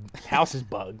their house is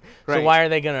bugged. So why are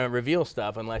they going to reveal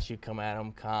stuff unless you come at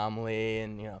them calmly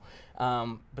and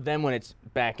But then when it's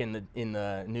back in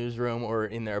the newsroom or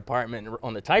in their apartment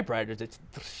on the typewriters, it's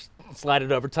slide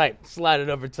it over type, slide it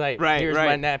over type. Here's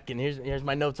my napkin. Here's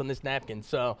my notes on this napkin.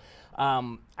 So.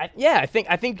 I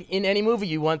think in any movie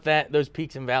you want those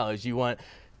peaks and valleys. You want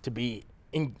to be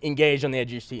engaged on the edge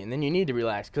of your seat, and then you need to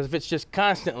relax, because if it's just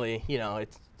constantly,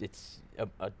 it's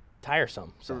a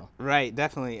tiresome. So right,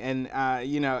 definitely. And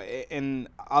in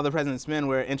All the President's Men,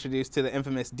 we're introduced to the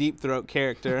infamous Deep Throat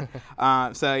character.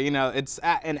 So it's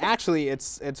actually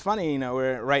it's funny.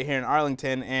 We're right here in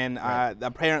Arlington, and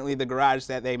apparently the garage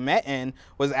that they met in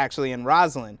was actually in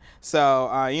Roslyn. So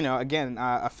again,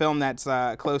 a film that's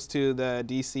close to the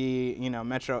DC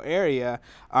metro area.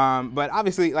 But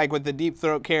obviously, like with the Deep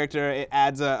Throat character, it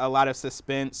adds a lot of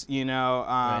suspense.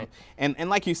 And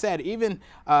like you said, even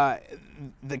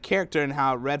the character and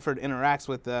how Redford interacts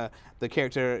with the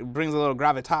character brings a little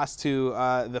gravitas to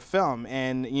the film.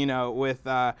 And with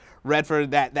Redford,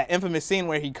 that infamous scene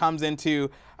where he comes into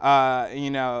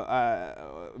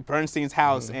Bernstein's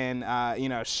house and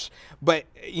but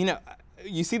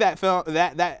you see that film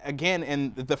that again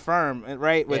in The Firm,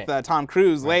 right, with Tom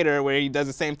Cruise later, where he does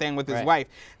the same thing with his wife.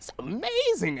 It's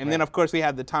amazing. And then of course we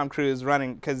have the Tom Cruise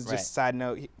running, because just side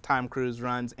note, Tom Cruise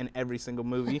runs in every single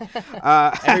movie.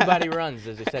 Everybody runs,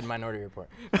 as they said in Minority Report.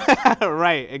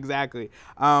 Right, exactly.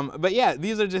 But yeah,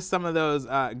 these are just some of those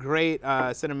great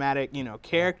cinematic,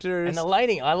 characters. And the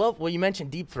lighting, I love. Well, you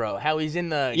mentioned Deep Throat, how he's in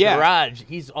the garage.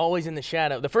 He's always in the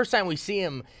shadow. The first time we see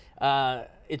him,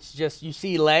 it's just you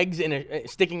see legs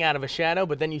sticking out of a shadow,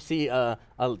 but then you see a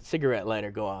cigarette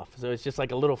lighter go off. So it's just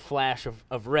like a little flash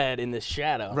of red in this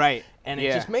shadow. Right. And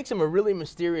it just makes him a really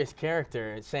mysterious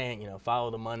character, saying,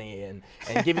 follow the money and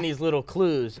giving these little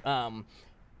clues. And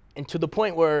to the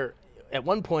point where at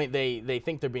one point they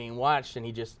think they're being watched, and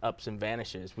he just ups and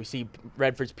vanishes. We see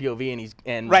Redford's POV,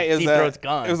 and Deep Throat's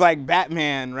gone. It was like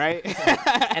Batman, right?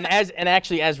 and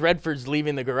actually as Redford's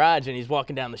leaving the garage and he's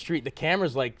walking down the street, the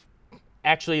camera's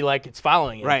actually it's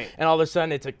following him. Right. And all of a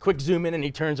sudden it's a quick zoom in, and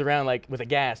he turns around with a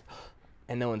gasp,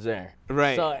 and no one's there.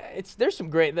 Right. So there's some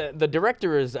great. The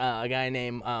director is a guy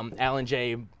named Alan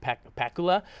J.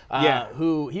 Pakula,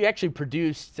 who he actually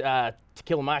produced To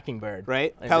Kill a Mockingbird.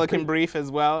 Right. Pelican Brief as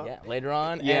well. Yeah. Later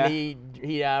on, and he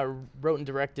wrote and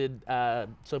directed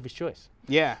Sophie's Choice.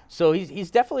 Yeah. So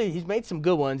he's made some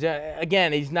good ones.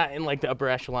 Again, he's not in the upper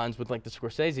echelons with the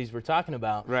Scorseses we're talking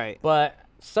about. Right. But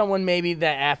someone maybe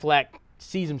that Affleck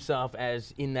sees himself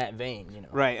as in that vein,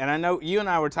 Right, and I know you and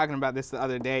I were talking about this the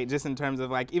other day, just in terms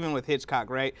of even with Hitchcock,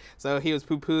 right? So he was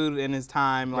poo-pooed in his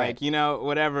time,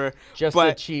 whatever. Just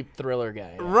a cheap thriller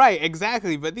guy. Right,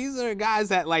 exactly. But these are guys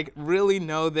that really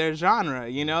know their genre,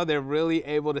 They're really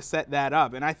able to set that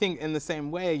up. And I think in the same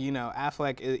way,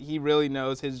 Affleck, he really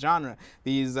knows his genre.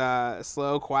 These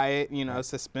slow, quiet,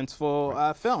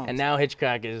 suspenseful films. And now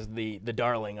Hitchcock is the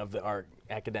darling of the art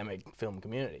academic film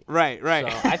community. Right. So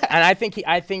I think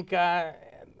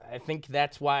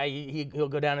that's why he'll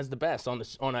go down as the best on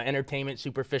an entertainment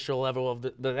superficial level of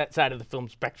that side of the film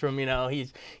spectrum.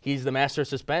 He's the master of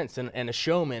suspense and a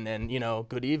showman, and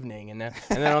good evening, and then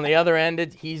on the other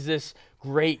end he's this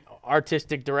great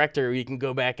artistic director. You can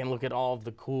go back and look at all of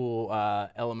the cool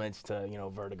elements to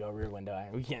Vertigo, Rear Window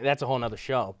Eye. That's a whole nother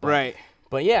show. Right.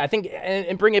 But yeah, I think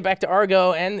and bring it back to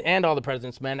Argo and All the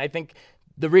President's Men. I think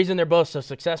the reason they're both so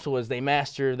successful is they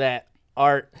master that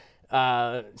art,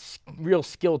 real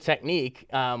skill technique,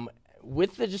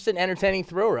 with just an entertaining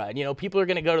thrill ride. People are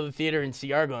going to go to the theater and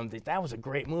see Argo and think, that was a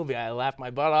great movie. I laughed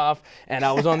my butt off, and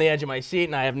I was on the edge of my seat,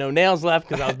 and I have no nails left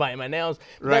because I was biting my nails.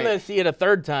 But then they'll see it a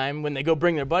third time when they go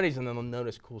bring their buddies, and then they'll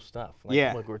notice cool stuff,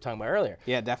 like we were talking about earlier.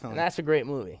 Yeah, definitely. And that's a great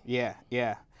movie. Yeah.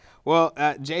 Well,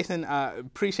 Jason,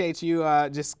 appreciate you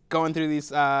just going through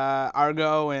these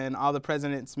Argo and All the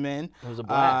President's Men. It was a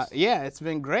blast. Yeah, it's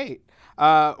been great.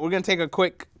 We're going to take a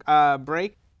quick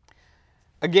break.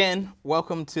 Again,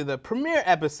 welcome to the premiere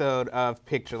episode of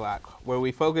Picture Lock, where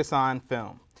we focus on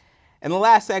film. In the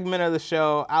last segment of the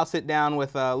show, I'll sit down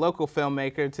with a local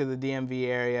filmmaker to the DMV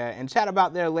area and chat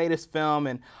about their latest film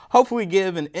and hopefully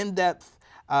give an in-depth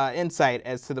insight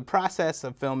as to the process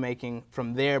of filmmaking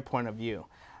from their point of view.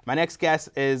 My next guest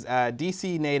is a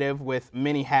DC native with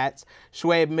many hats.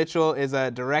 Shuaib Mitchell is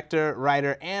a director,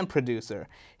 writer, and producer.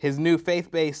 His new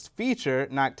faith-based feature,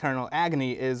 Nocturnal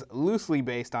Agony, is loosely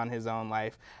based on his own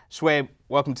life. Shuaib,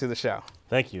 welcome to the show.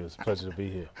 Thank you. It's a pleasure to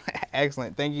be here.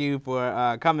 Excellent. Thank you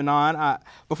for coming on.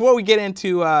 Before we get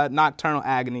into Nocturnal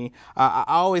Agony, I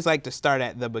always like to start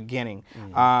at the beginning.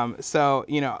 So,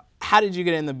 how did you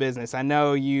get in the business? I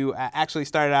know you actually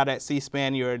started out at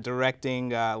C-SPAN. You were directing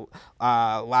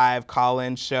live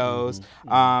call-in shows.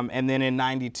 And then in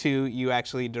 '92, you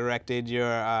actually directed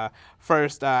your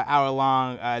first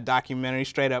hour-long documentary,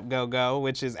 Straight Up Go Go,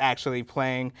 which is actually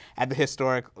playing at the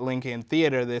historic Lincoln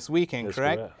Theater this weekend,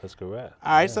 correct? That's correct.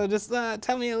 All right, so just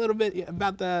tell me a little bit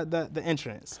about the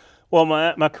entrance. Well,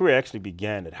 my career actually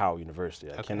began at Howard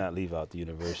University. I cannot leave out the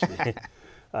university.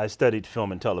 I studied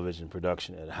film and television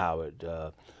production at Howard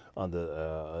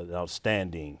under an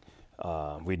outstanding,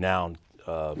 renowned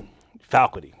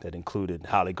faculty that included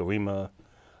Holly Garima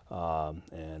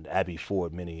and Abby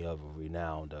Ford, many of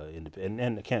renowned,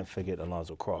 and I can't forget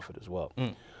Alonzo Crawford as well,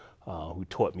 who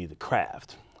taught me the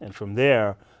craft. And from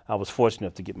there, I was fortunate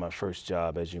enough to get my first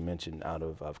job, as you mentioned, out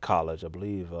of college. I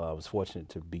believe I was fortunate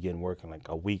to begin working like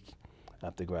a week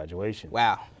after graduation.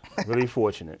 Wow. Really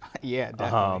fortunate. Yeah,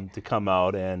 definitely. To come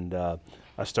out, and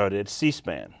I started at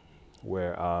C-SPAN,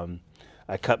 where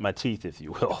I cut my teeth, if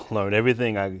you will, learned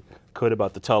everything I could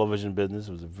about the television business.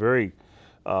 It was a very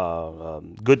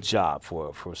good job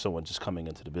for someone just coming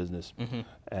into the business.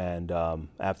 And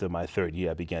after my third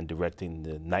year, I began directing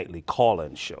the nightly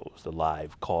call-in shows, the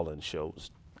live call-in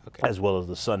shows, as well as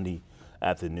the Sunday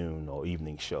afternoon or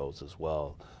evening shows as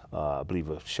well. I believe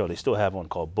a show they still have one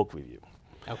called Book Review.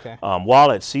 Okay.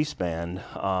 While at C-SPAN,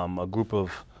 a group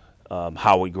of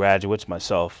Howard graduates,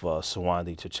 myself,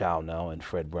 Sawandi T'Chau and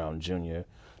Fred Brown Jr.,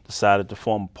 decided to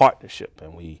form a partnership,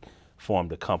 and we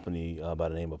formed a company by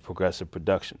the name of Progressive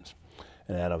Productions.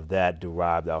 And out of that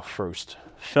derived our first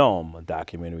film, a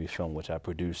documentary film, which I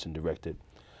produced and directed,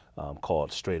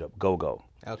 called Straight Up Go-Go.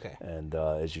 Okay. And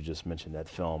as you just mentioned, that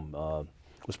film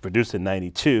was produced in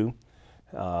 '92.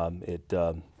 It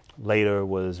later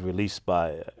was released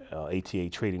by ATA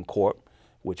Trading Corp,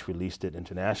 which released it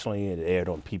internationally. It aired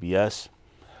on PBS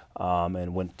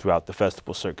and went throughout the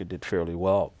festival circuit, did fairly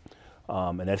well.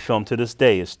 And that film to this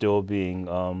day is still being,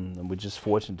 we're just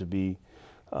fortunate to be,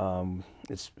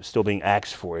 it's still being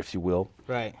asked for, if you will.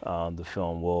 Right. The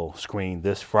film will screen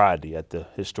this Friday at the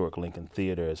Historic Lincoln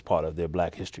Theater as part of their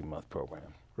Black History Month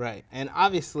program. Right, and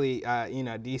obviously, you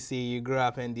know, DC. You grew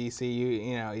up in DC.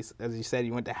 You know, as you said,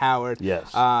 you went to Howard.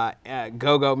 Yes.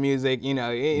 Go-go music. You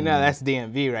know, that's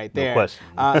DMV right there. No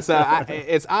question. So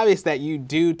it's obvious that you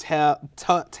do tell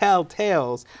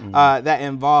tales that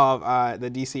involve the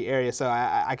DC area. So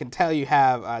I can tell you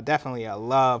have definitely a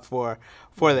love for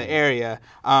the area.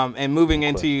 And moving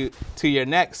into your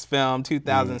next film,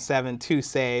 2007, Two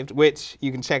Saved, which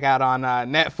you can check out on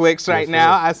Netflix right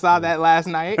now. I saw that last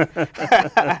night.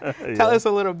 Tell us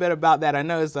a little bit about that. I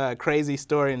know it's a crazy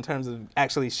story in terms of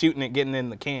actually shooting it, getting in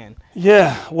the can.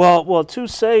 Yeah, well, Two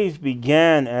Saved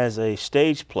began as a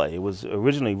stage play. It was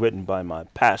originally written by my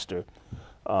pastor,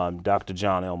 Dr.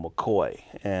 John L. McCoy,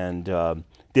 and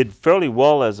did fairly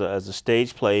well as a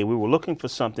stage play. We were looking for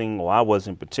something, or I was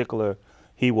in particular,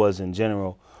 he was in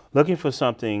general, looking for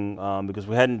something because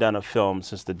we hadn't done a film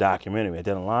since the documentary. We had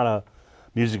done a lot of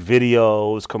music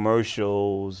videos,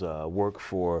 commercials, work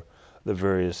for the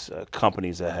various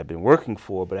companies that I had been working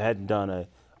for, but I hadn't done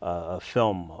a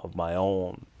film of my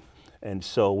own. And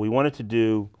so we wanted to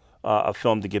do a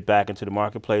film to get back into the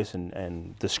marketplace,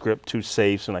 and the script, Two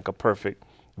Saved, seemed like a perfect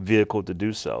vehicle to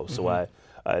do so. So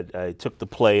I took the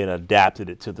play and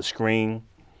adapted it to the screen,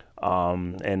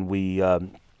 and we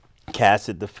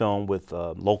casted the film with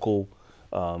local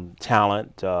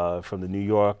talent from the New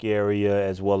York area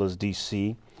as well as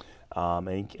DC,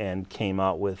 and came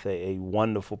out with a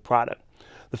wonderful product.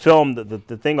 The film,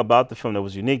 the thing about the film that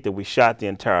was unique, that we shot the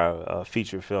entire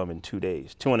feature film in 2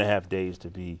 days, 2.5 days to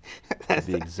be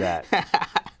exact.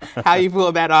 How you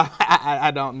pull that off,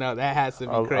 I don't know. That has to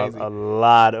be crazy. A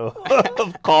lot of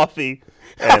coffee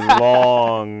and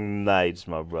long nights,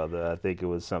 my brother. I think it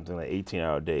was something like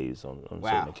 18-hour days on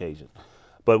certain occasions.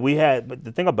 But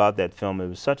the thing about that film, it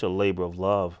was such a labor of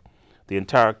love. The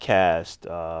entire cast,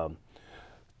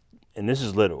 and this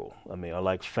is literal, I mean, are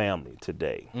like family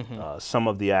today. Some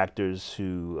of the actors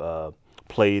who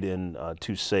played in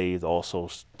Two Saved also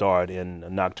starred in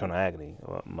Nocturnal Agony,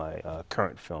 my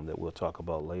current film that we'll talk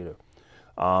about later.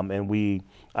 And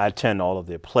I attend all of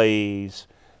their plays,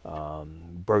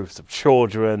 births of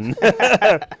children,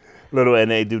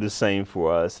 and they do the same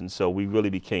for us. And so we really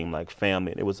became like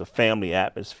family. It was a family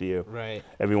atmosphere. Right.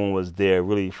 Everyone was there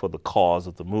really for the cause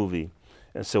of the movie.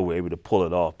 And so we're able to pull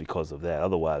it off because of that.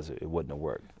 Otherwise, it wouldn't have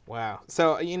worked. Wow.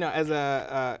 So, you know, as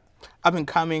a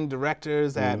up-and-coming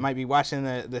directors that might be watching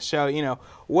the show, you know,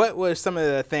 what were some of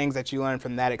the things that you learned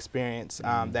from that experience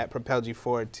that propelled you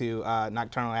forward to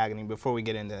Nocturnal Agony before we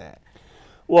get into that?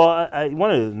 Well,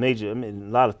 one of the major, a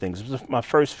lot of things. It was my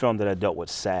first film that I dealt with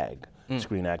SAG,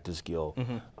 Screen Actors Guild.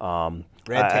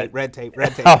 Red tape.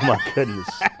 Oh, my goodness.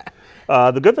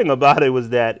 The good thing about it was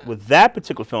that with that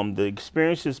particular film, the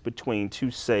experiences between Two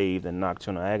Saved and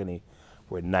Nocturnal Agony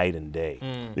were night and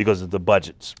day because of the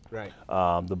budgets. Right.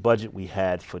 The budget we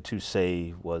had for Two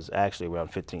Saved was actually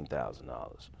around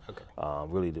 $15,000. Okay.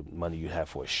 Really the money you have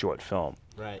for a short film.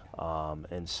 Right.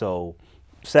 And so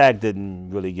SAG didn't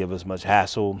really give us much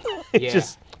hassle. It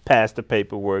just passed the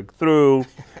paperwork through.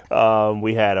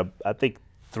 We had, I think,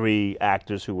 3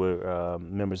 actors who were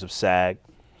members of SAG.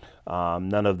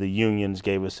 None of the unions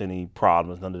gave us any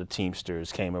problems. None of the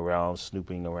Teamsters came around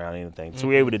snooping around anything. So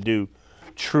we were able to do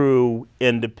true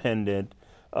independent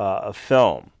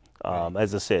film.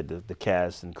 As I said, the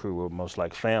cast and crew were most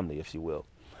like family, if you will.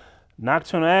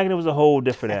 Nocturnal Agony was a whole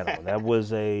different animal. That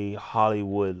was a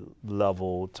Hollywood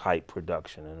level type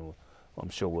production, and I'm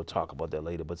sure we'll talk about that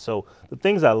later. But so the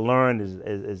things I learned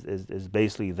is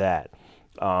basically that.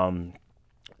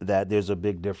 That there's a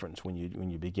big difference when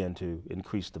you begin to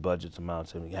increase the budget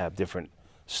amounts and you have different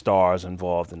stars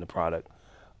involved in the product.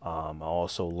 I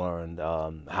also learned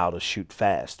how to shoot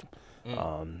fast,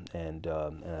 and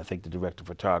I think the director of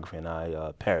photography and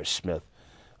I, Parrish Smith,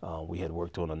 we had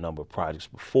worked on a number of projects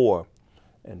before,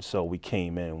 And so we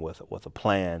came in with a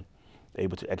plan,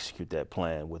 able to execute that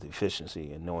plan with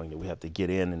efficiency and knowing that we have to get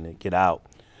in and then get out.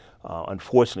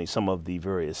 Unfortunately, some of the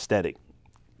very aesthetic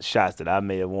shots that I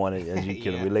may have wanted, as you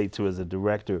can relate to as a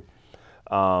director,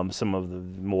 some of the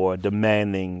more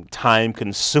demanding,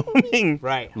 time-consuming,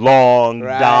 long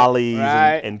dollies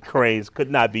and cranes could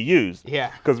not be used.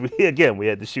 Yeah. Because we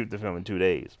had to shoot the film in 2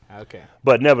 days. Okay.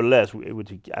 But nevertheless,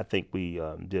 I think we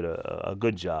did a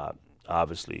good job,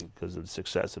 obviously, because of the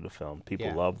success of the film.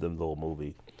 People loved the little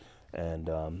movie, and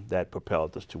that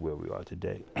propelled us to where we are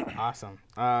today. Awesome.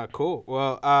 Cool.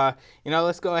 Well,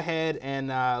 let's go ahead and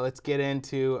let's get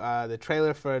into the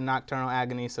trailer for Nocturnal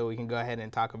Agony so we can go ahead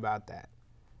and talk about that.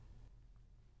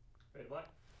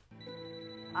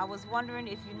 I was wondering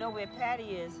if you know where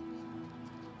Patty is.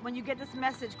 When you get this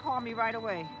message, call me right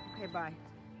away. Okay, bye.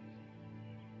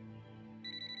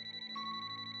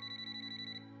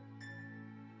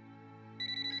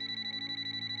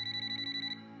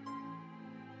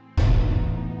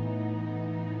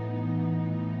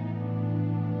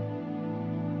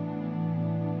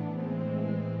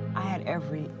 I had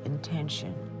every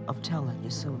intention of telling you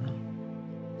sooner.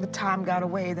 But time got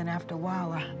away, then after a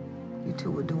while, you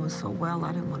two were doing so well,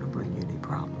 I didn't want to bring you any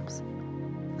problems.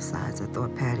 Besides, I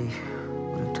thought Patty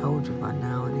would have told you by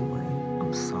now anyway.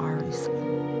 I'm sorry, son.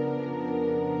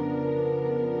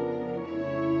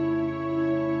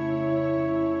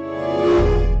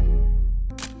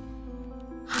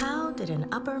 How did an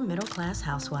upper-middle-class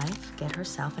housewife get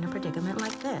herself in a predicament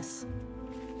like this?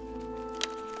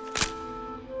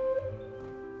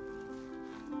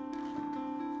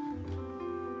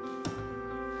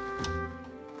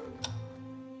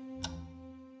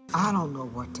 I don't know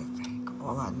what to think.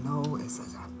 All I know is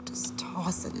that I'm just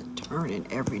tossing and turning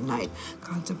every night,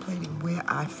 contemplating where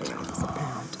I failed as a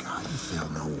parent. God, you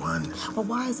failed no one. Well,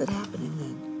 why is it happening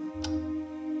then?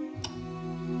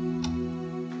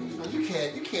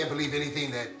 You can't believe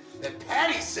anything that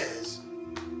Patty says.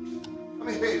 I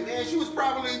mean, hey, man, she was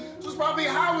probably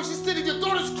high when she said that your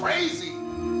daughter's crazy.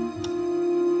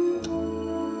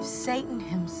 Satan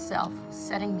himself was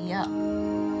setting me up.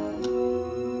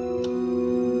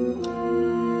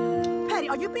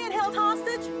 Are you being held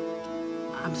hostage?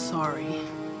 I'm sorry.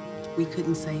 We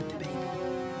couldn't save the baby.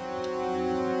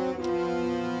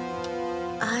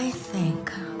 I think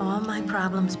all my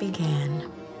problems began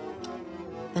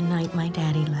the night my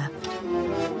daddy left.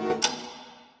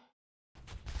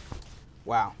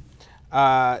 Wow.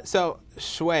 So,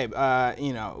 Shuaib,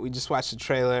 we just watched the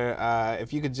trailer.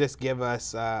 If you could just give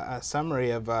us a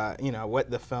summary of, what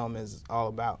the film is all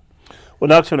about. Well,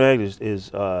 Nocturnal Agony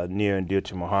is near and dear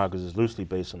to my heart because it's loosely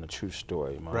based on a true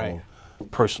story, my own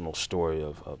personal story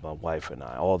of my wife and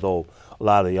I. Although a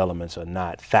lot of the elements are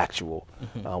not factual,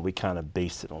 we kind of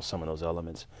based it on some of those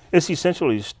elements. It's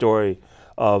essentially a story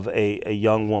of a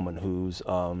young woman who's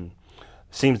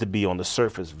seems to be on the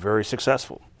surface very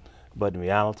successful, but in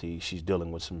reality she's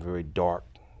dealing with some very dark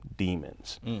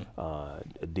demons,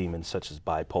 demons such as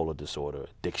bipolar disorder,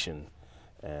 addiction,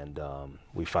 and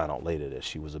we find out later that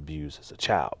she was abused as a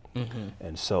child.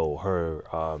 And so her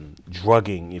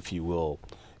drugging, if you will,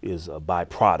 is a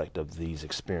byproduct of these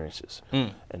experiences.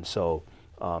 And so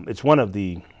it's one of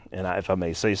the, and if I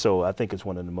may say so, I think it's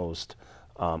one of the most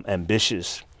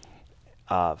ambitious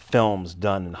films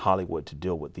done in Hollywood to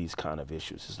deal with these kind of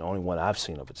issues. It's the only one I've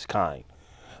seen of its kind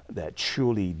that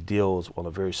truly deals on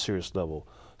a very serious level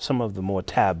some of the more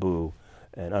taboo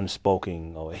and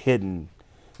unspoken or hidden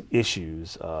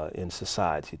issues in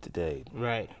society today.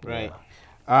 Right.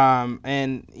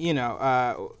 And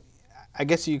I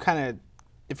guess you kind of,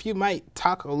 if you might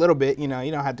talk a little bit, you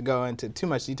don't have to go into too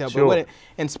much detail, but what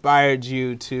inspired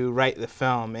you to write the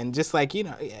film? And just like,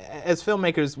 as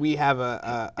filmmakers, we have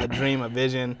a dream, a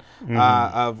vision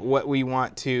of what we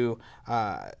want to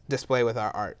display with our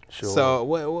art. So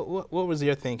what was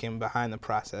your thinking behind the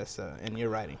process in your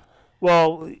writing?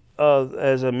 Well,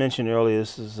 as I mentioned earlier,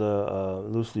 this is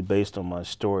loosely based on my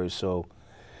story. So,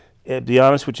 to be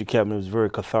honest with you, Kevin, it was very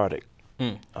cathartic.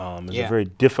 It was a very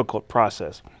difficult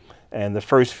process. And the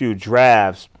first few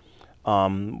drafts, I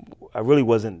really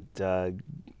wasn't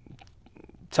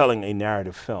telling a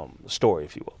narrative film, a story,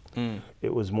 if you will.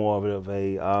 It was more of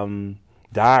a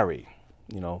diary.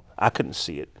 I couldn't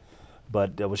see it,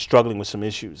 but I was struggling with some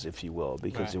issues, if you will,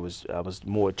 because I was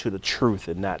more to the truth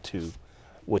and not to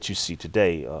what you see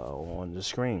today on the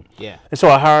screen. Yeah. And so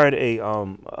I hired a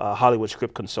Hollywood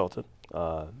script consultant,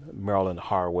 Marilyn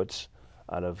Horowitz,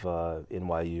 out of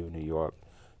NYU, New York.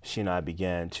 She and I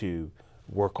began to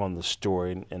work on the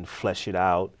story and flesh it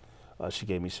out. She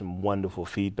gave me some wonderful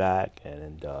feedback,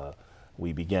 and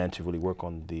we began to really work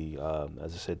on the,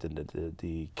 as I said,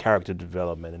 the character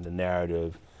development and the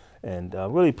narrative, and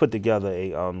really put together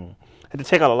a, had to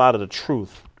take out a lot of the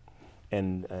truth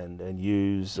and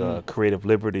use creative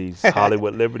liberties,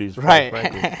 Hollywood liberties, right,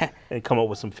 frankly, and come up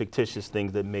with some fictitious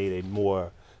things that made a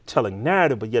more telling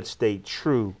narrative, but yet stayed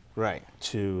true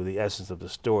to the essence of the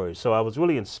story. So I was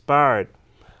really inspired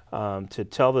to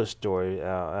tell this story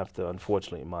after,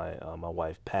 unfortunately, my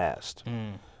wife passed.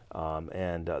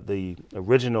 And the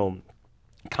original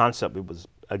concept, it was,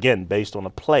 again, based on a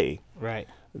play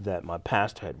that my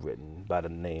pastor had written by the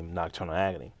name Nocturnal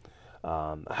Agony.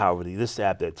 However, this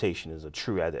adaptation is a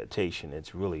true adaptation.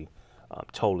 It's really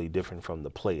totally different from the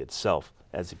play itself.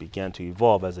 As it began to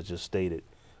evolve, as I just stated,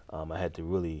 I had to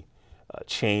really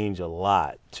change a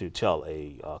lot to tell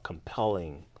a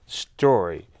compelling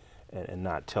story and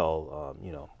not tell,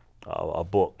 you know, a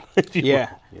book.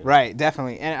 Yeah, right,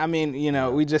 definitely. And I mean, you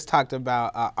know, we just talked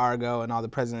about Argo and All the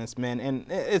President's Men, and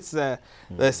it's the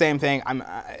same thing.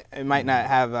 It might not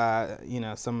have, you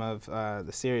know, some of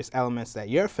the serious elements that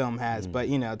your film has, but,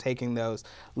 you know, taking those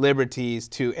liberties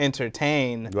to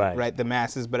entertain the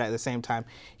masses, but at the same time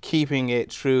keeping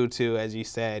it true to, as you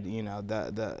said, you know,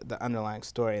 the underlying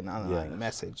story and the underlying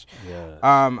message.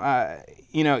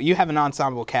 You know, you have an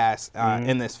ensemble cast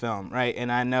in this film, right?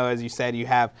 And I know, as you said, you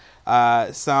have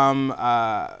some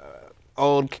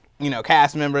old, you know,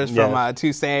 cast members from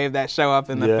To Save that show up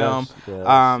in the film.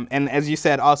 And as you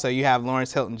said, also, you have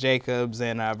Lawrence Hilton Jacobs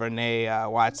and Vernee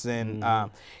Watson.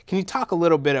 Can you talk a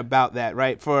little bit about that,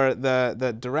 right? For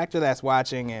the director that's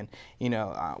watching and, you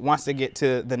know, wants to get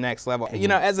to the next level. You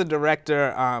know, as a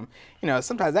director, you know,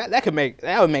 sometimes that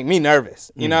would make me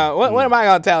nervous. You know, what am I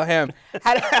gonna tell him?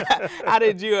 How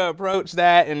did you approach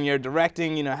that in your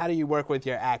directing? You know, how do you work with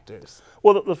your actors?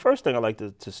 Well, the first thing I like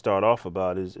to start off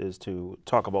about is to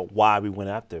talk about why we went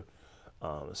after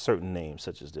certain names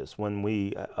such as this. When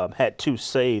we had To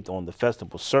Saved on the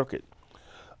festival circuit,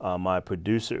 my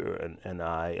producer and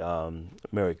I,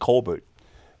 Mary Colbert,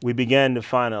 we began to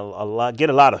find get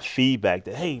a lot of feedback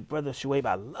that, hey, Brother Shuaib,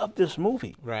 I love this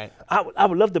movie. Right. I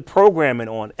would love to program it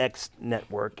on X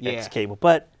network, X cable,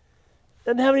 but it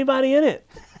doesn't have anybody in it.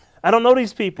 I don't know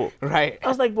these people. Right. I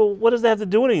was like, well, what does that have to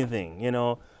do with anything, you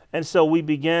know? And so we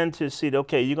began to see that,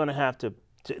 okay, you're going to have to,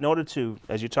 in order to,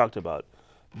 as you talked about,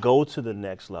 go to the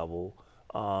next level,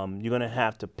 you're going to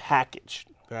have to package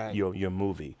your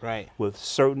movie with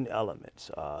certain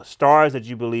elements, stars that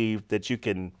you believe that you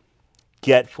can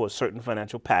get for a certain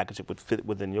financial package that would fit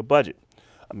within your budget.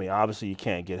 I mean, obviously you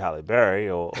can't get Halle Berry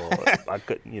or I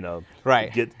couldn't, you know,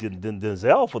 get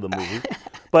Denzel for the movie.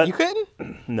 But you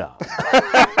couldn't? No.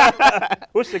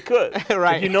 Wish they could.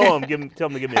 If you know him, tell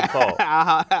him to give me a call.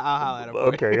 I'll holler at him.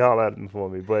 Okay, holler at him for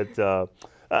me. But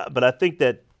I think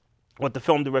that what the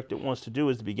film director wants to do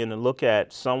is to begin to look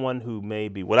at someone who may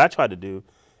be, what I try to do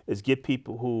is get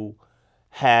people who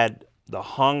had the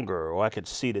hunger, or I could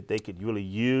see that they could really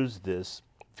use this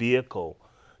vehicle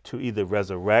to either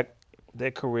resurrect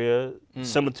their career,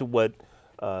 similar to what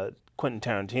Quentin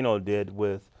Tarantino did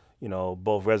with, you know,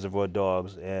 both Reservoir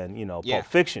Dogs and, you know, Pulp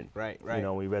Fiction. You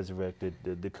know, we resurrected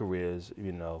the careers,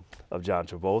 you know, of John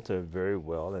Travolta very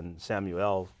well, and Samuel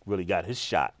L. really got his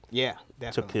shot. Yeah,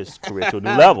 definitely. Took his career to a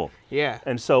new level. Yeah.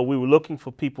 And so we were looking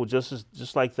for people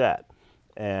just like that.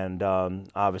 And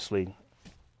obviously,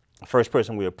 the first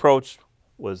person we approached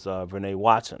was Vernee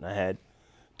Watson. I had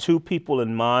two people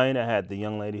in mind. I had the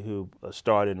young lady who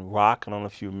starred in Rock. I don't know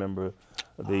if you remember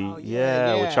the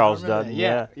with Charles Dutton.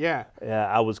 Yeah.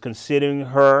 I was considering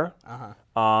her,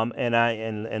 and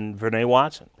Vernee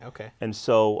Watson. Okay. And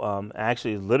so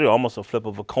actually, literally almost a flip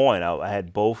of a coin. I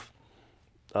had both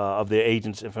of their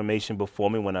agents' information before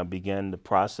me when I began the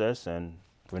process, and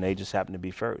Vernee just happened to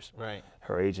be first. Right.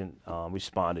 Her agent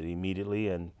responded immediately,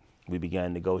 and we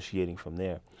began negotiating from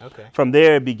there. Okay. From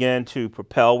there, it began to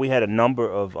propel. We had a number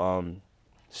of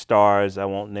stars, I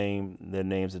won't name their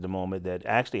names at the moment, that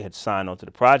actually had signed on to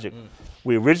the project.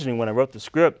 We originally, when I wrote the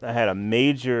script, I had a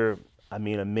major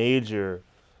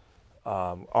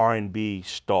R&B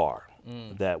star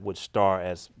that would star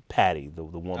as Patty, the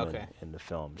woman in the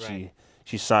film. Right.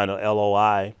 She signed a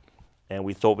LOI, and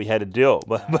we thought we had a deal,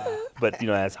 but you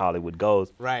know, as Hollywood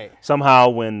goes. Right. Somehow,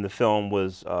 when the film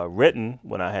was written,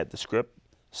 when I had the script,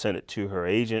 sent it to her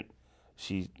agent,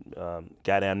 she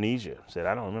got amnesia. Said,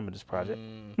 "I don't remember this project."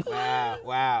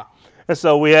 Wow. And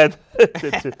so we had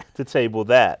to table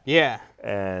that. Yeah.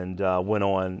 And went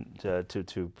on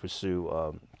to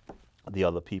pursue the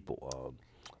other people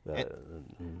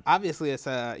Obviously, it's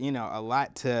a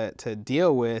lot to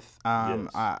deal with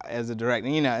as a director.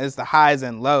 It's the highs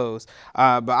and lows.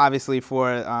 But obviously,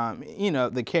 for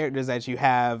the characters that you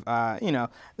have,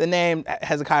 the name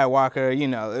Hezekiah Walker,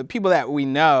 people that we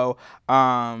know,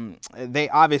 they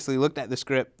obviously looked at the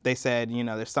script. They said,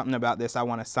 there's something about this I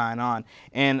want to sign on.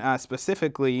 And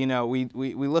specifically,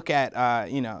 we look at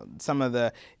some of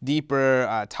the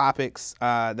deeper topics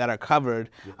that are covered.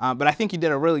 But I think you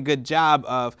did a really good job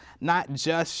of not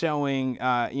just showing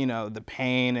the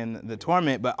pain and the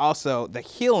torment, but also the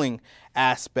healing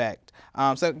aspect.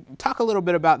 So talk a little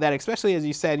bit about that, especially as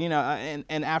you said,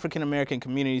 in African American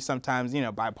communities, sometimes,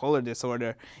 bipolar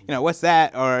disorder, what's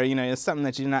that? Or, it's something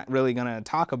that you're not really going to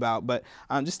talk about, but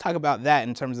just talk about that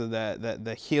in terms of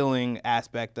the healing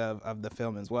aspect of the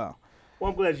film as well.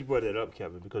 Well, I'm glad you brought that up,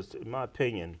 Kevin, because in my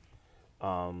opinion,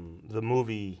 the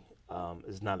movie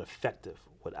is not effective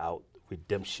without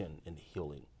redemption and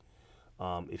healing.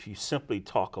 If you simply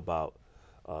talk about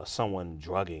someone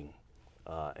drugging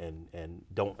and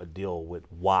don't deal with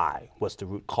what's the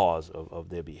root cause of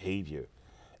their behavior,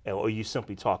 or you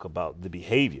simply talk about the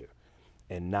behavior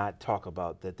and not talk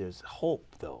about that there's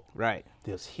hope, though. Right.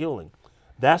 There's healing.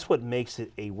 That's what makes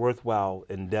it a worthwhile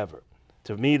endeavor.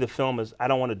 To me, the film is, I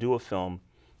don't want to do a film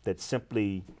that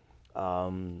simply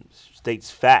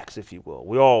states facts, if you will.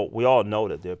 We all know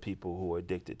that there are people who are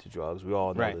addicted to drugs. We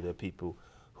all know that there are people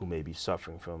who may be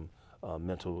suffering from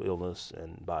mental illness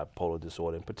and bipolar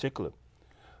disorder in particular.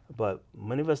 But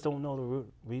many of us don't know the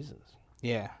root reasons.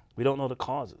 Yeah. We don't know the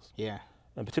causes. Yeah.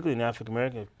 And particularly in the African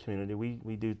American community,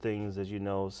 we do things, as you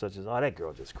know, such as, oh, that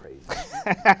girl just crazy.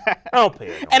 I don't pay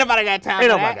her. Ain't nobody got time for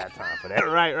that. Ain't nobody got time for that.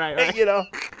 Right.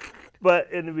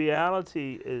 But in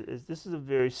reality, this is a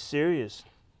very serious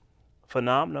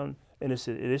phenomenon, and it's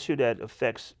an issue that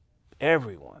affects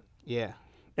everyone. Yeah.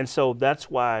 And so that's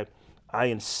why I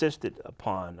insisted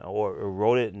upon, or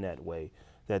wrote it in that way,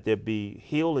 that there be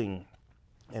healing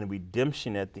and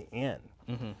redemption at the end.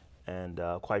 Mm-hmm. And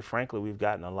quite frankly, we've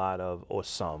gotten a lot of, or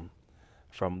some,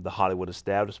 from the Hollywood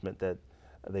establishment that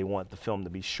they want the film to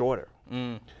be shorter.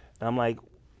 And I'm like,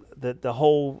 the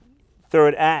whole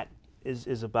third act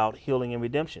is about healing and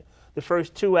redemption. The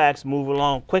first two acts move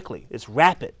along quickly. It's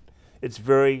rapid. It's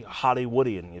very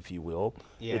Hollywoodian, if you will.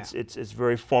 Yeah. It's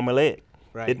very formulaic.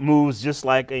 Right. It moves just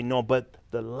like but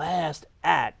the last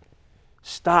act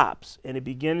stops and it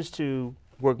begins to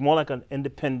work more like an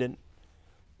independent,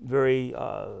 very,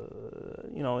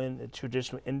 in a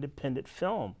traditional independent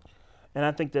film. And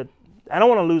I think that, I don't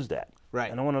want to lose that.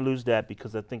 Right. I don't want to lose that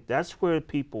because I think that's where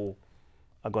people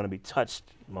are going to be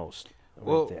touched most.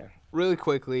 Well, right there. Really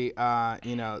quickly,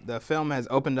 the film has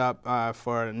opened up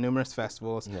for numerous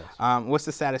festivals. Yes. What's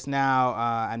the status now?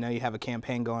 I know you have a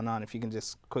campaign going on. If you can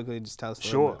just quickly tell us a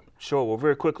little bit. Sure. Well,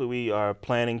 very quickly, we are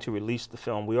planning to release the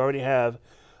film. We already have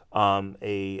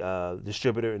a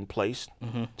distributor in place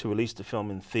to release the film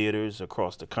in theaters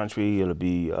across the country. It'll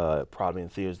be probably in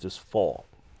theaters this fall.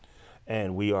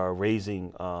 And we are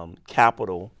raising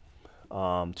capital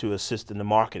to assist in the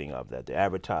marketing of that, the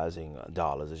advertising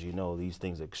dollars. As you know, these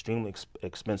things are extremely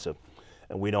expensive,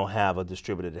 and we don't have a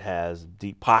distributor that has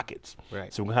deep pockets.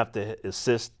 Right. So we have to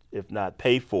assist, if not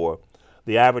pay for,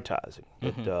 the advertising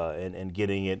and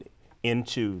getting it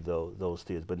into those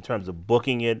theaters. But in terms of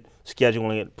booking it,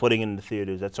 scheduling it, putting it in the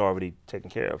theaters, that's already taken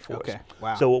care of for us.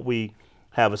 Wow. So what we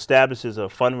have established is a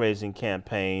fundraising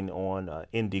campaign on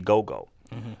Indiegogo.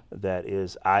 That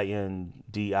is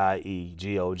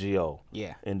INDIEGOGO.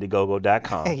 Yeah.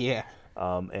 Indiegogo.com. Yeah.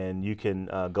 And you can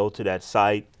go to that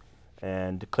site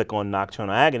and click on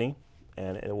Nocturnal Agony,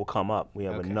 and it will come up. We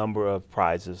have a number of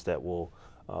prizes that we're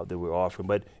offering,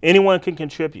 but anyone can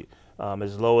contribute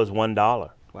as low as $1.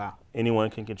 Wow.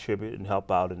 Anyone can contribute and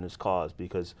help out in this cause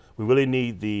because we really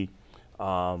need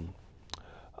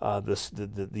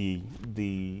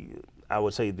I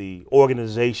would say the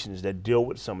organizations that deal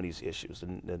with some of these issues,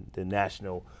 the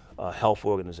national health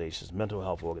organizations, mental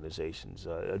health organizations,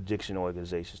 addiction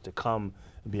organizations, to come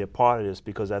and be a part of this,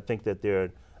 because I think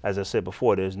that as I said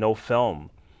before, there's no film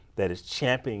that is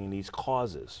championing these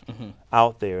causes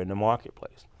out there in the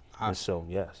marketplace. And so,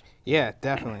 yes. Yeah,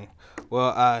 definitely.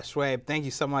 Well, Shuaib, thank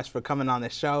you so much for coming on the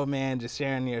show, man, just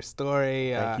sharing your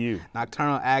story. Thank you.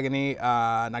 Nocturnal Agony,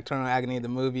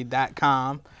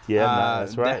 nocturnalagonythemovie.com. Yeah,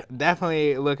 that's right.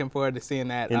 Definitely looking forward to seeing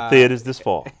that. In theaters this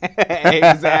fall.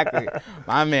 Exactly.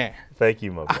 My man. Thank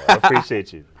you, my brother. I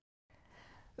appreciate you.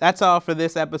 That's all for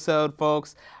this episode,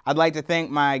 folks. I'd like to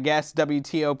thank my guests,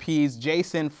 WTOP's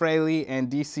Jason Fraley and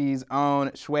DC's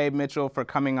own Shuaib Mitchell, for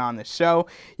coming on the show.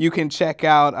 You can check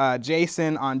out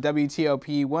Jason on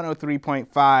WTOP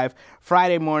 103.5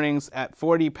 Friday mornings at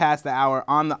 40 past the hour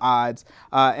on the odds.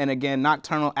 And again,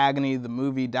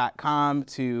 nocturnalagonythemovie.com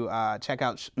to check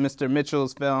out Mr.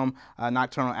 Mitchell's film,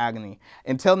 Nocturnal Agony.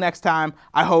 Until next time,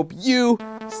 I hope you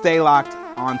stay locked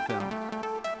on film.